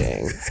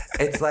embarrassing.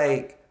 It's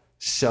like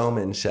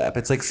showmanship.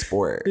 It's like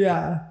sport.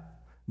 Yeah.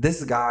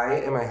 This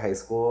guy in my high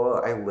school,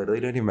 I literally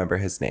don't even remember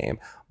his name,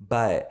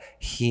 but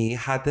he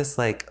had this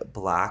like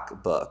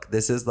black book.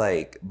 This is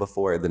like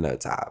before the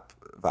Notes app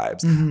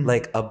vibes,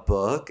 like a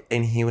book,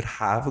 and he would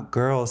have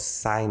girls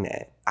sign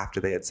it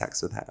after they had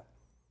sex with him.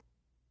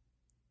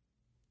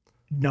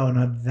 No,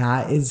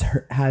 that is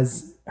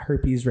has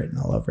herpes written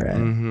all over it.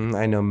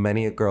 I know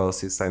many girls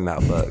who signed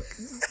that book.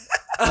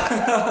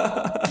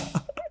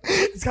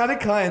 It's kind of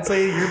cunt. It's like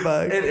a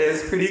yearbook. It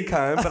is pretty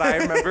cunt, but I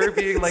remember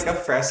being like a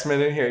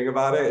freshman and hearing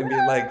about it and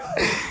being like,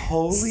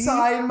 holy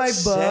sign my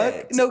shit.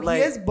 book. No, like,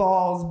 he has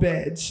balls,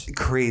 bitch.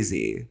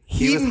 Crazy.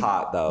 He was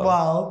hot though.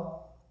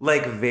 Well,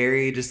 like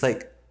very just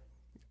like,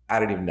 I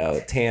don't even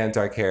know, tan,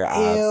 dark hair,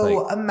 abs.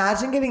 Ew, like,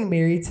 imagine getting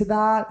married to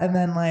that and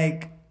then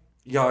like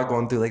y'all are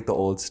going through like the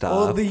old stuff.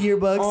 all the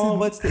yearbooks. Oh,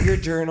 what's your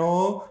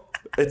journal?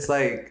 It's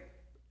like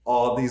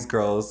all these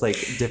girls, like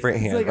different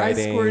handwriting. Like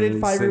I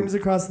squirted 5 rooms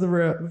across the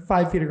room,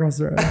 5 feet across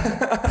the room.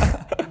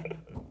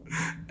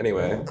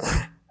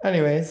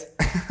 Anyways,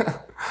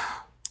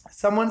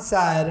 someone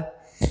said,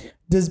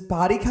 "Does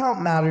body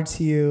count matter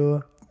to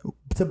you,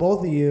 to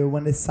both of you,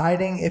 when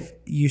deciding if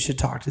you should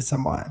talk to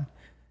someone?"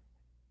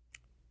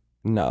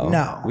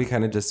 No. We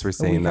kind of just were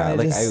saying that.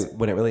 Like I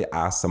wouldn't really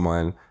ask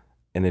someone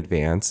in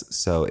advance,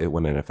 so it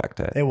wouldn't affect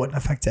it. It wouldn't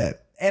affect it.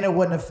 And it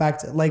wouldn't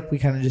affect, like we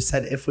kind of just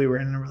said, if we were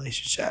in a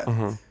relationship.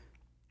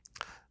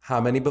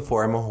 How many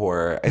before I'm a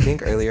whore? I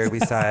think earlier we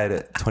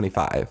said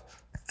 25.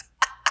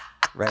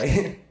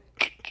 Right?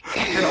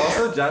 And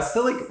also just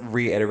to like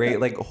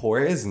reiterate, like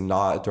whore is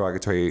not a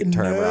derogatory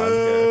term around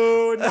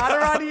here. Not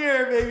around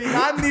here, baby.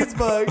 Not in these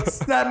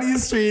books. Not in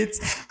these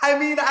streets. I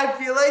mean, I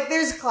feel like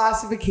there's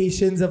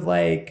classifications of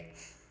like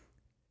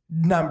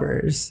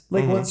numbers.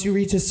 Like once you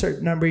reach a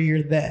certain number,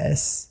 you're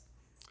this.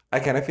 I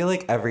kind of feel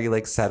like every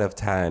like set of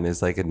 10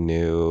 is like a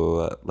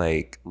new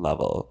like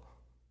level.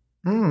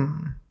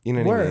 You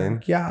know what I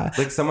mean? Yeah.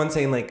 Like someone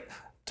saying like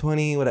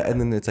 20, whatever,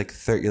 and then it's like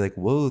 30. You're like,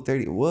 whoa,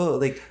 30, whoa,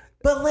 like.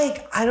 But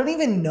like, I don't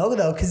even know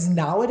though, because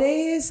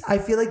nowadays I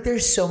feel like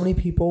there's so many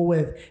people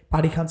with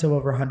body counts of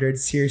over 100.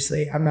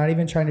 Seriously, I'm not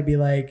even trying to be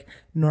like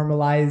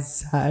normalize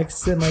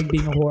sex and like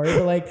being a whore,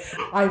 but like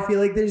I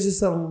feel like there's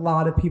just a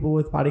lot of people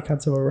with body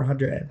counts of over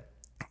 100.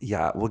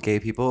 Yeah, well,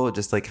 gay people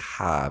just like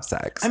have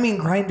sex. I mean,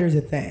 Grindr's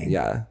a thing.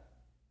 Yeah.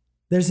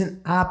 There's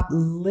an app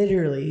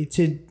literally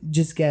to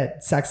just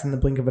get sex in the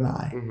blink of an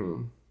eye.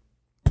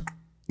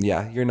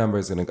 Yeah, your number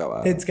is gonna go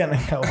up. It's gonna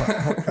go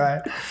up,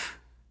 right?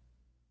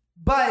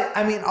 But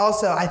I mean,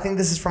 also, I think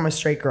this is from a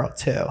straight girl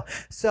too.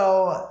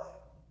 So,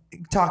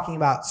 talking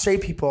about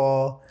straight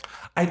people,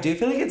 I do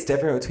feel like it's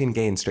different between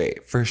gay and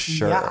straight, for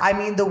sure. Yeah, I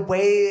mean, the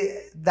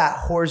way that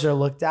whores are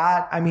looked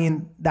at, I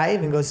mean, that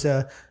even goes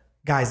to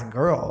guys and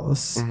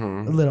girls. A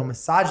little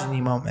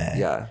misogyny moment.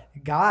 Yeah.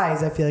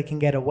 Guys, I feel like can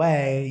get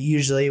away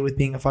usually with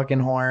being a fucking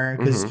whore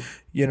because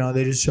you know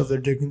they just shove their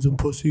dick in some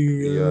pussy.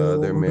 Yeah,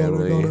 they're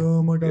manly.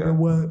 Oh my god,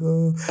 what?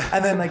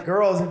 And then like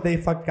girls, if they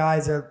fuck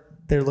guys,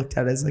 they're looked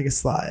at as like a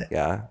slut.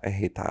 Yeah, I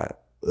hate that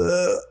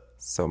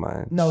so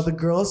much. No, the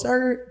girls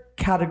are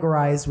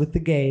categorized with the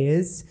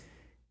gays,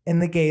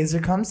 and the gays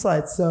are cum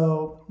sluts,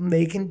 so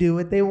they can do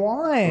what they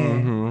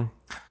want.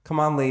 Come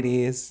on,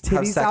 ladies.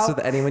 Have Titties sex out.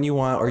 with anyone you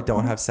want, or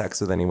don't have sex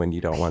with anyone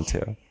you don't want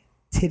to.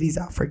 Titties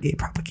out for gay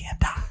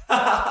propaganda.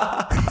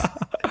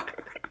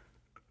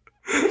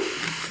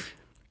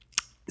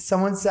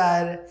 Someone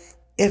said,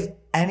 if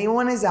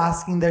anyone is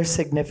asking their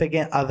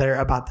significant other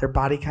about their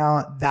body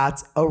count,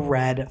 that's a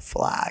red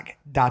flag. ...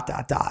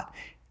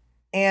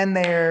 And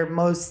they're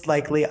most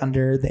likely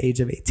under the age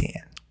of 18.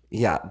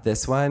 Yeah,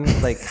 this one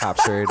like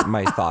captured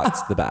my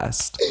thoughts the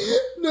best.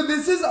 No,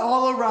 this is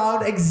all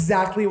around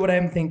exactly what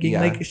I'm thinking,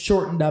 Yeah. like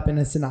shortened up in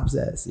a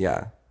synopsis.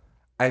 Yeah.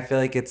 I feel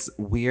like it's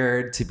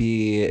weird to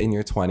be in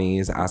your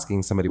 20s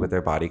asking somebody what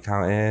their body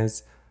count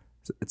is.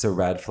 It's a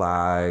red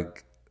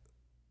flag.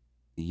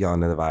 Y'all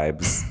know the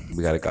vibes.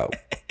 We gotta go.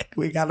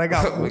 We gotta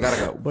go. We gotta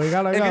go. We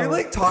gotta If go. you're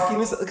like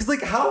talking to, because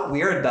like how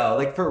weird though,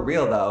 like for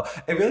real though,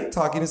 if you're like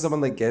talking to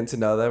someone like getting to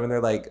know them and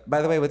they're like,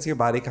 by the way, what's your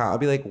body count? I'll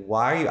be like,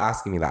 why are you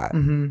asking me that?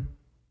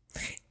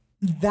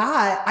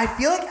 That, I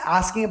feel like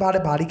asking about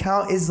a body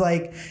count is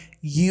like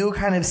you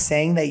kind of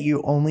saying that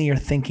you only are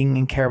thinking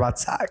and care about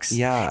sex.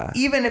 Yeah.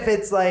 Even if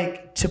it's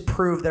like to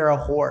prove they're a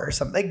whore or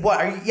something. Like what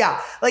are you, yeah.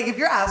 Like if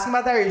you're asking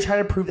about that or you're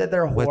trying to prove that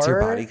they're a whore. What's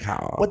your body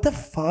count? What the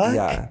fuck?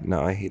 Yeah.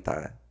 No, I hate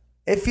that.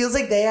 It feels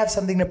like they have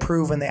something to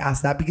prove when they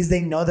ask that because they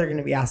know they're going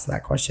to be asked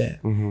that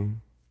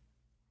question.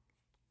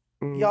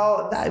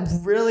 Y'all, that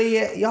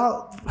really,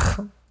 y'all.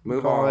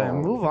 Move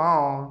on. Move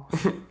on.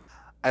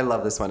 I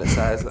love this one. It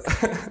says,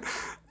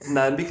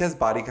 none because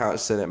body count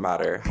shouldn't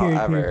matter. Period,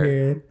 However,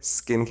 period.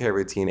 skincare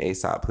routine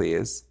ASAP,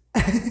 please.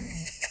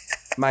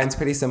 Mine's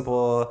pretty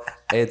simple.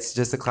 It's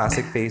just a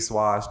classic face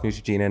wash,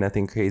 Neutrogena,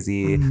 nothing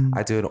crazy.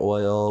 I do an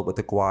oil with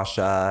a gua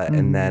sha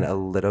and then a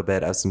little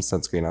bit of some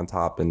sunscreen on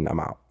top and I'm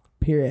out.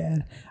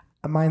 Period.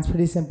 Mine's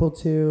pretty simple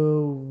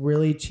too.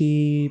 Really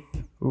cheap,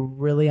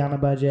 really on a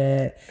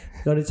budget.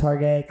 Go to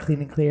Target, Clean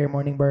and Clear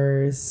Morning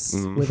Bursts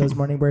with those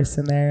morning bursts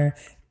in there.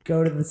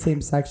 Go to the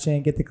same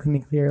section, get the Clean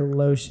and Clear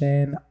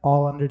lotion,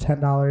 all under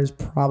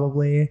 $10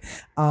 probably.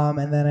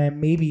 And then I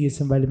maybe use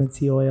some vitamin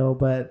C oil,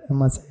 but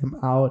unless I'm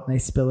out and I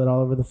spill it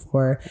all over the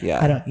floor,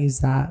 Yeah. I don't use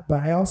that. But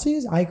I also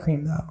use eye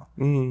cream though.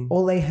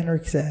 Ole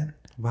Henriksen.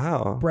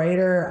 Wow.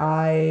 Brighter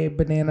Eye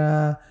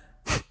Banana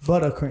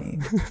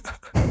Buttercream.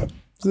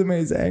 It's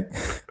amazing.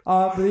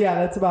 But yeah,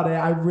 that's about it.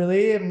 I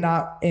really am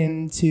not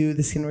into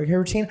the skincare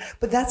routine,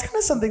 but that's kind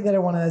of something that I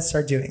want to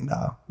start doing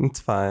though. It's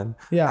fun.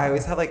 Yeah. I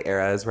always have like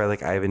eras where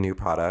like I have a new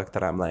product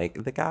that I'm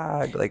like the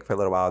gag like for a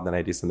little while and then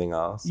I do something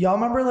else. Y'all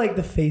remember like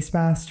the face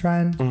mask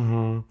trend?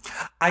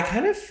 I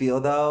kind of feel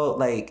though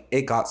like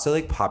it got so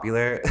like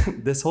popular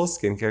this whole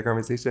skincare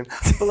conversation,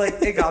 but like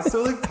it got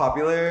so like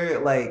popular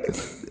like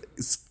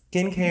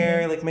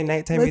skincare, like my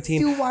nighttime Let's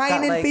routine. do wine that,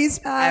 and like, face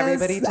masks.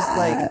 Everybody just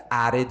like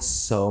added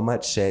so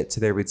much shit to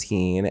their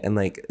routine and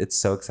like it's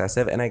so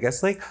excessive. And I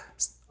guess like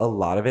a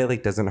lot of it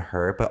like doesn't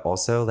hurt, but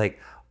also like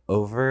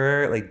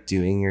over like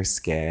doing your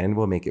skin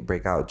will make it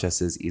break out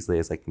just as easily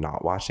as like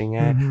not washing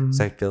it.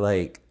 So I feel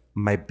like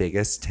my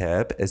biggest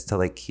tip is to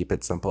like keep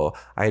it simple.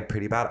 I had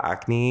pretty bad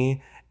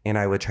acne and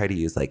I would try to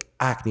use like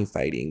acne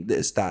fighting,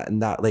 this, that,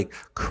 and that, like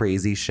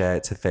crazy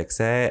shit to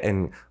fix it.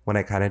 And when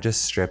I kind of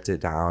just stripped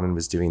it down and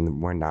was doing the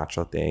more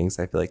natural things,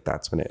 I feel like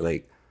that's when it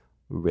like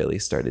really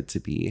started to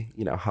be,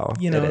 you know, how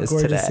it is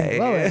gorgeous today.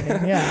 and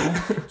glowing.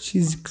 Yeah.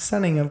 She's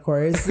stunning, of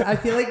course. I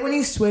feel like when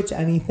you switch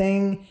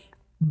anything,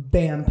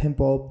 bam,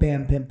 pimple,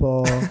 period.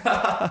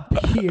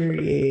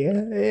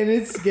 And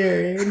it's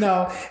scary.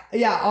 No.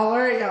 Yeah, all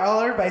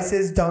our advice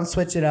is don't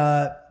switch it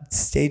up.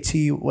 Stay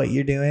to what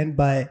you're doing.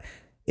 But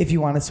if you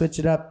want to switch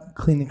it up,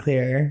 Clean and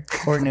Clear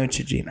or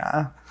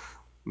Neutrogena.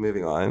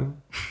 Moving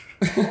on.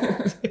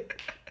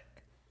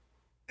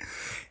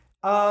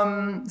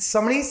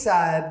 Somebody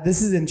said,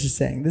 this is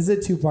interesting. This is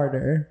a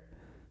two-parter.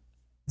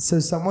 So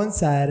someone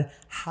said,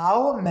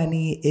 how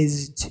many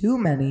is too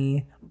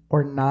many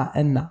or not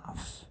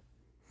enough?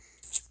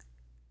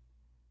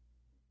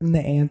 And the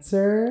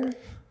answer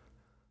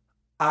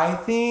I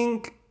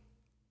think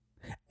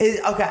is,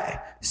 okay,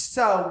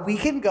 so we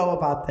can go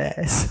about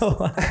this. So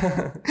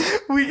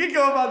we can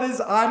go about this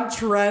on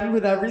trend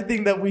with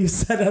everything that we've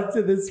set up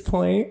to this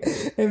point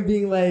and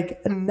being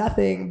like,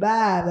 nothing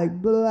bad,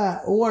 like blah, blah.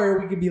 Or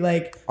we could be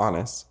like,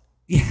 honest.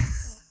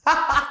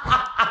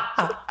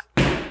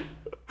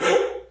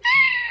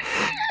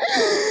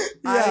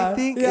 I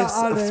think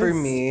honest. for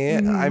me,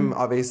 I'm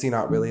obviously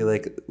not really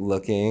like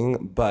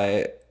looking,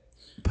 but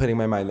putting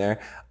my mind there.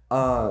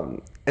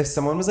 If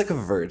someone was like a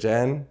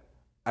virgin,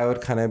 I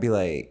would kind of be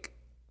like,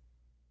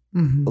 a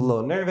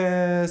little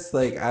nervous.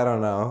 Like, I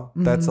don't know.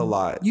 That's a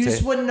lot. You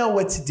just wouldn't know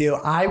what to do.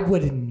 I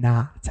would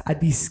not. I'd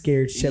be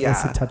scared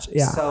shitless to touch it.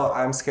 Yeah. So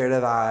I'm scared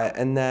of that.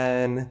 And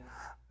then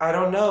I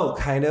don't know,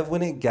 kind of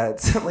when it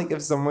gets like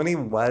if somebody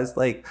was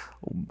like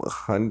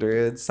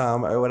 100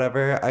 some or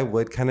whatever, I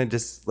would kind of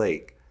just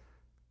like,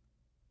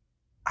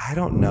 I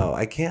don't know.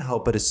 I can't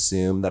help but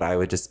assume that I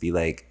would just be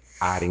like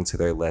adding to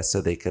their list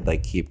so they could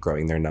like keep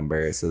growing their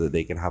number so that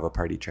they can have a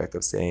party trick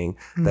of saying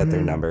that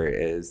their number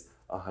is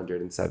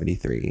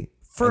 173.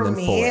 For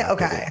me,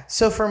 okay.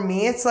 So for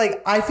me, it's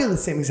like, I feel the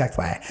same exact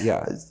way.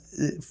 Yeah.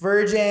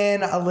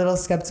 Virgin, a little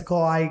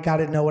skeptical. I got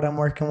to know what I'm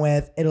working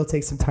with. It'll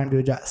take some time to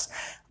adjust.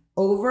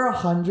 Over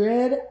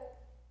 100,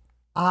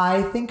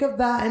 I think of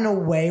that in a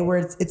way where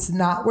it's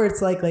not where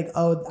it's like,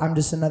 oh, I'm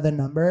just another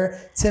number.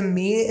 To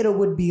me, it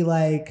would be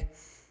like,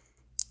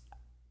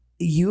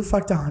 you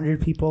fucked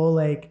 100 people,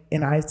 like,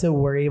 and I have to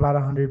worry about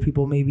 100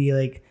 people maybe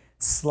like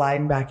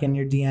sliding back in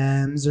your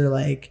DMs or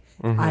like,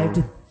 I have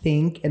to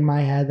think in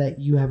my head that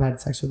you have had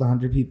sex with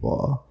 100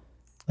 people.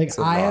 Like,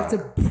 I have to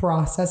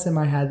process in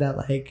my head that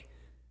like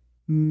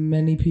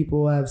many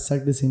people have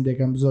sucked the same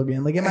dick I'm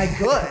sucking. Like, am I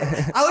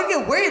good? I would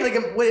get worried. Like,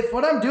 if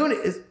what I'm doing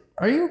is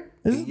you?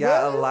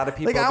 Yeah, a lot of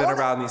people have been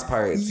around these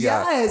parts.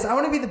 Yes, I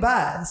want to be the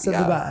best of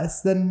the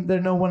best. Then there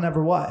no one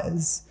ever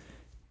was.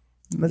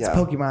 That's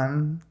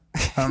Pokemon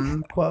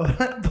quote.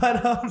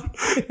 But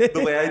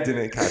the way I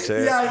didn't catch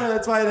it. Yeah, I know.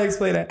 That's why I didn't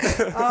explain it.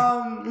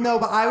 No,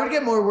 but I would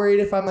get more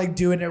worried if I'm like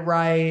doing it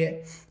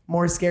right,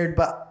 more scared.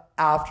 But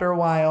after a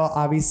while,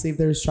 obviously, if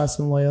there's trust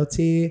and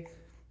loyalty.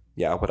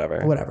 Yeah,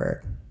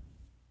 whatever.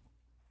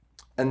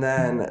 And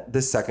then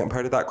the second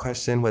part of that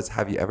question was,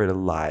 have you ever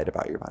lied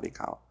about your body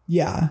count?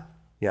 Yeah.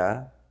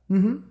 Yeah?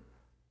 Mm-hmm.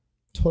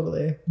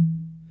 Totally.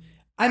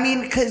 I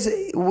mean, because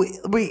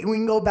we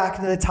can go back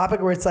into the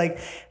topic where it's like,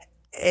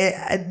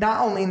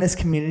 not only in this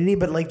community,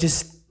 but like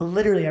just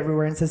literally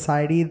everywhere in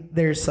society,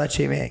 there's slut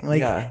shaming.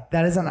 Like,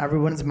 that is on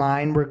everyone's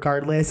mind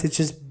regardless. It's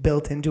just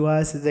built into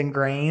us. It's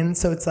ingrained.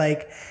 So it's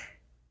like,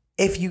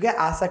 if you get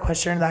asked that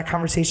question and that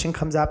conversation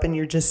comes up and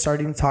you're just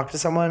starting to talk to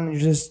someone, and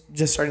you're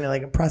just starting to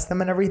like impress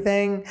them and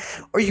everything,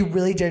 or you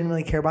really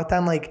genuinely care about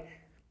them, like,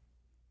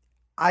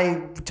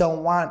 I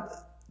don't want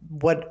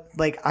what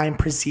like I'm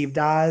perceived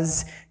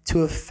as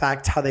to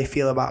affect how they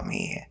feel about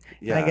me.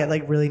 Yeah. And I get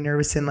like really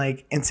nervous and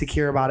like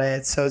insecure about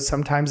it. So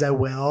sometimes I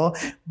will,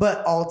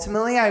 but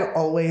ultimately I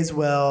always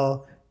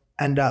will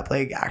end up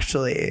like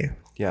actually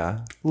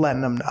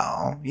letting them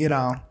know, you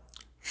know?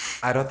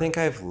 I don't think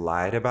I've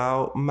lied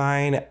about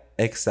mine,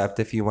 except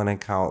if you want to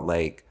count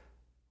like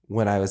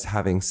when I was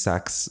having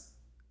sex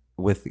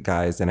with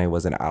guys and I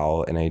wasn't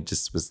out and I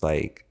just was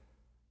like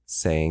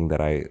saying that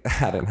I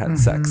hadn't had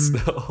sex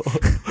still.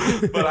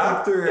 But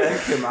after I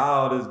came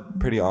out, it's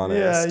pretty honest.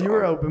 Yeah, you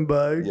were open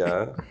book.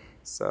 Yeah.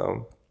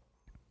 So.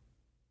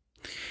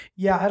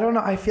 Yeah, I don't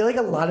know. I feel like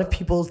a lot of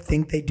people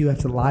think they do have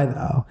to lie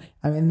though.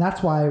 I mean,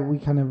 that's why we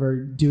kind of are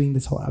doing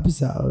this whole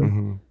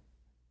episode.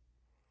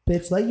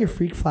 Bitch, let your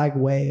freak flag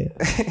wave.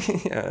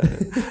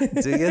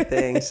 Do your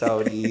thing,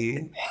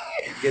 shawty.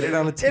 Get it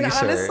on a t-shirt. And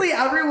honestly,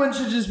 everyone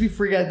should just be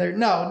forgetting their...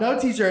 No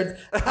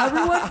t-shirts.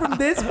 Everyone from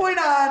this point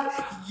on,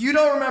 you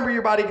don't remember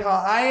your body count.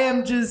 I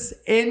am just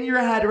in your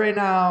head right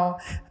now.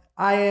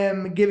 I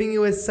am giving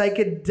you a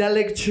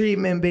psychedelic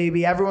treatment,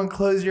 baby. Everyone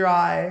close your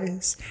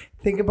eyes.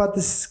 Think about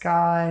the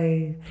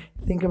sky.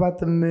 Think about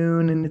the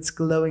moon and its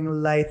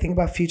glowing light. Think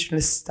about future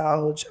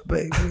nostalgia,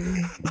 baby.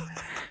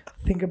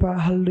 Think about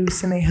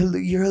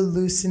hallucinate. You're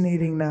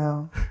hallucinating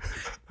now.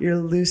 You're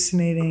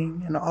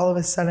hallucinating. And all of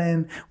a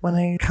sudden, when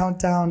I count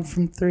down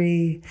from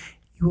 3,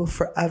 you will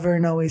forever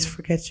and always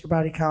forget your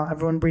body count.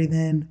 Everyone breathe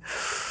in.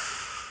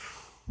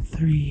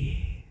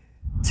 3,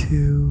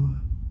 2,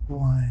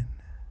 1.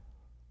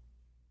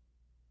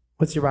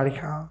 What's your body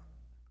count?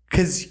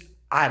 Because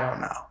I don't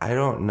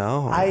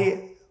know.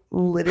 I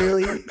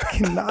literally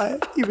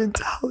cannot even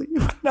tell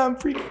you. Now I'm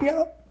freaking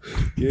out.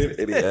 You're an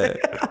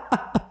idiot.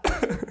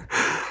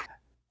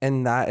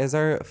 And that is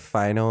our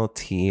final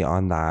tea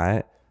on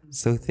that.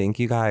 So thank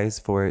you guys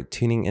for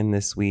tuning in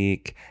this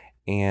week.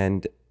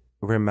 And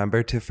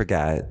remember to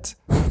forget.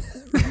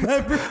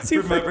 remember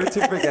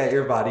to forget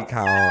your body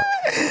count.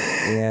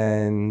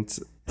 And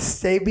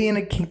stay being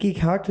a kinky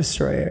cock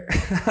destroyer.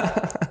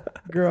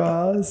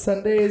 Girl,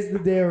 Sunday is the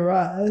day of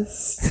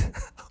rest.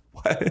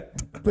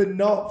 What? But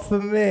not for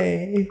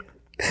me.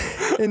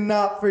 And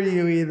not for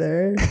you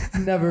either.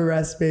 Never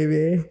rest,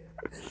 baby.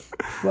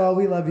 Well,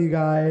 we love you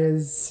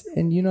guys.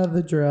 And you know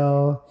the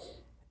drill.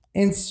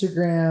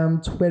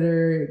 Instagram,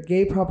 Twitter,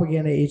 Gay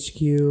Propaganda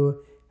HQ.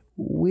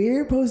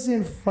 We're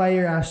posting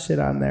fire ass shit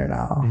on there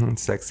now.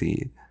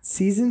 Sexy.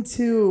 Season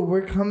 2,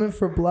 we're coming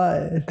for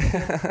blood.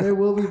 There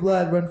will be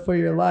blood. Run for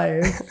your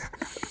life.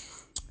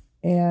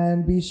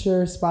 And be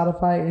sure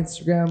Spotify,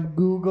 Instagram,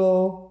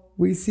 Google.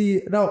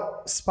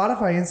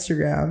 Spotify,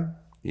 Instagram.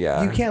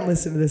 Yeah. You can't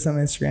listen to this on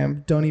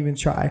Instagram. Don't even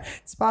try.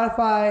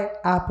 Spotify,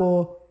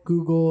 Apple,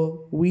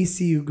 Google. We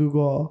see you,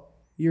 Google.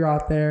 You're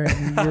out there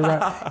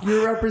and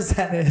you're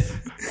represented.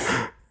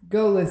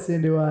 Go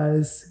listen to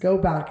us. Go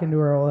back into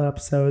our old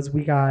episodes.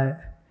 We got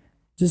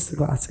just the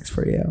classics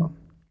for you.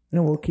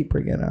 And we'll keep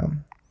bringing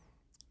them.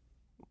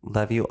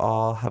 Love you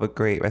all. Have a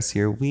great rest of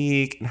your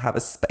week. And have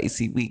a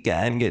spicy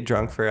weekend. Get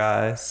drunk for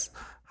us.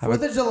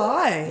 4th of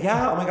July.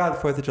 Yeah. Oh my God.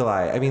 4th of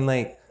July. I mean,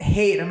 like.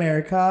 Hate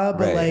America,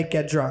 but Right. like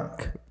get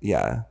drunk.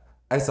 Yeah.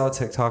 I saw a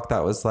TikTok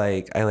that was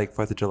like, I like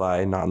 4th of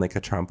July, not in like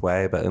a Trump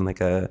way, but in like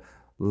a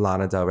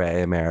Lana Del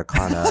Rey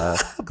Americana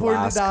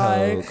glass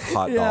Coke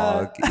hot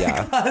dog.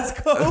 Yeah. Glass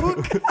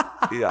Coke.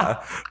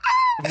 Yeah.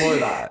 More of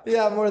that.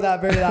 Yeah, more of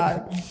that, very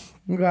that.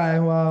 Okay,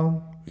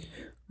 well.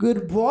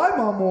 Goodbye,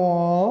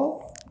 mama.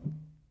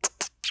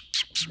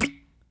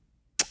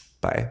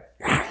 Bye.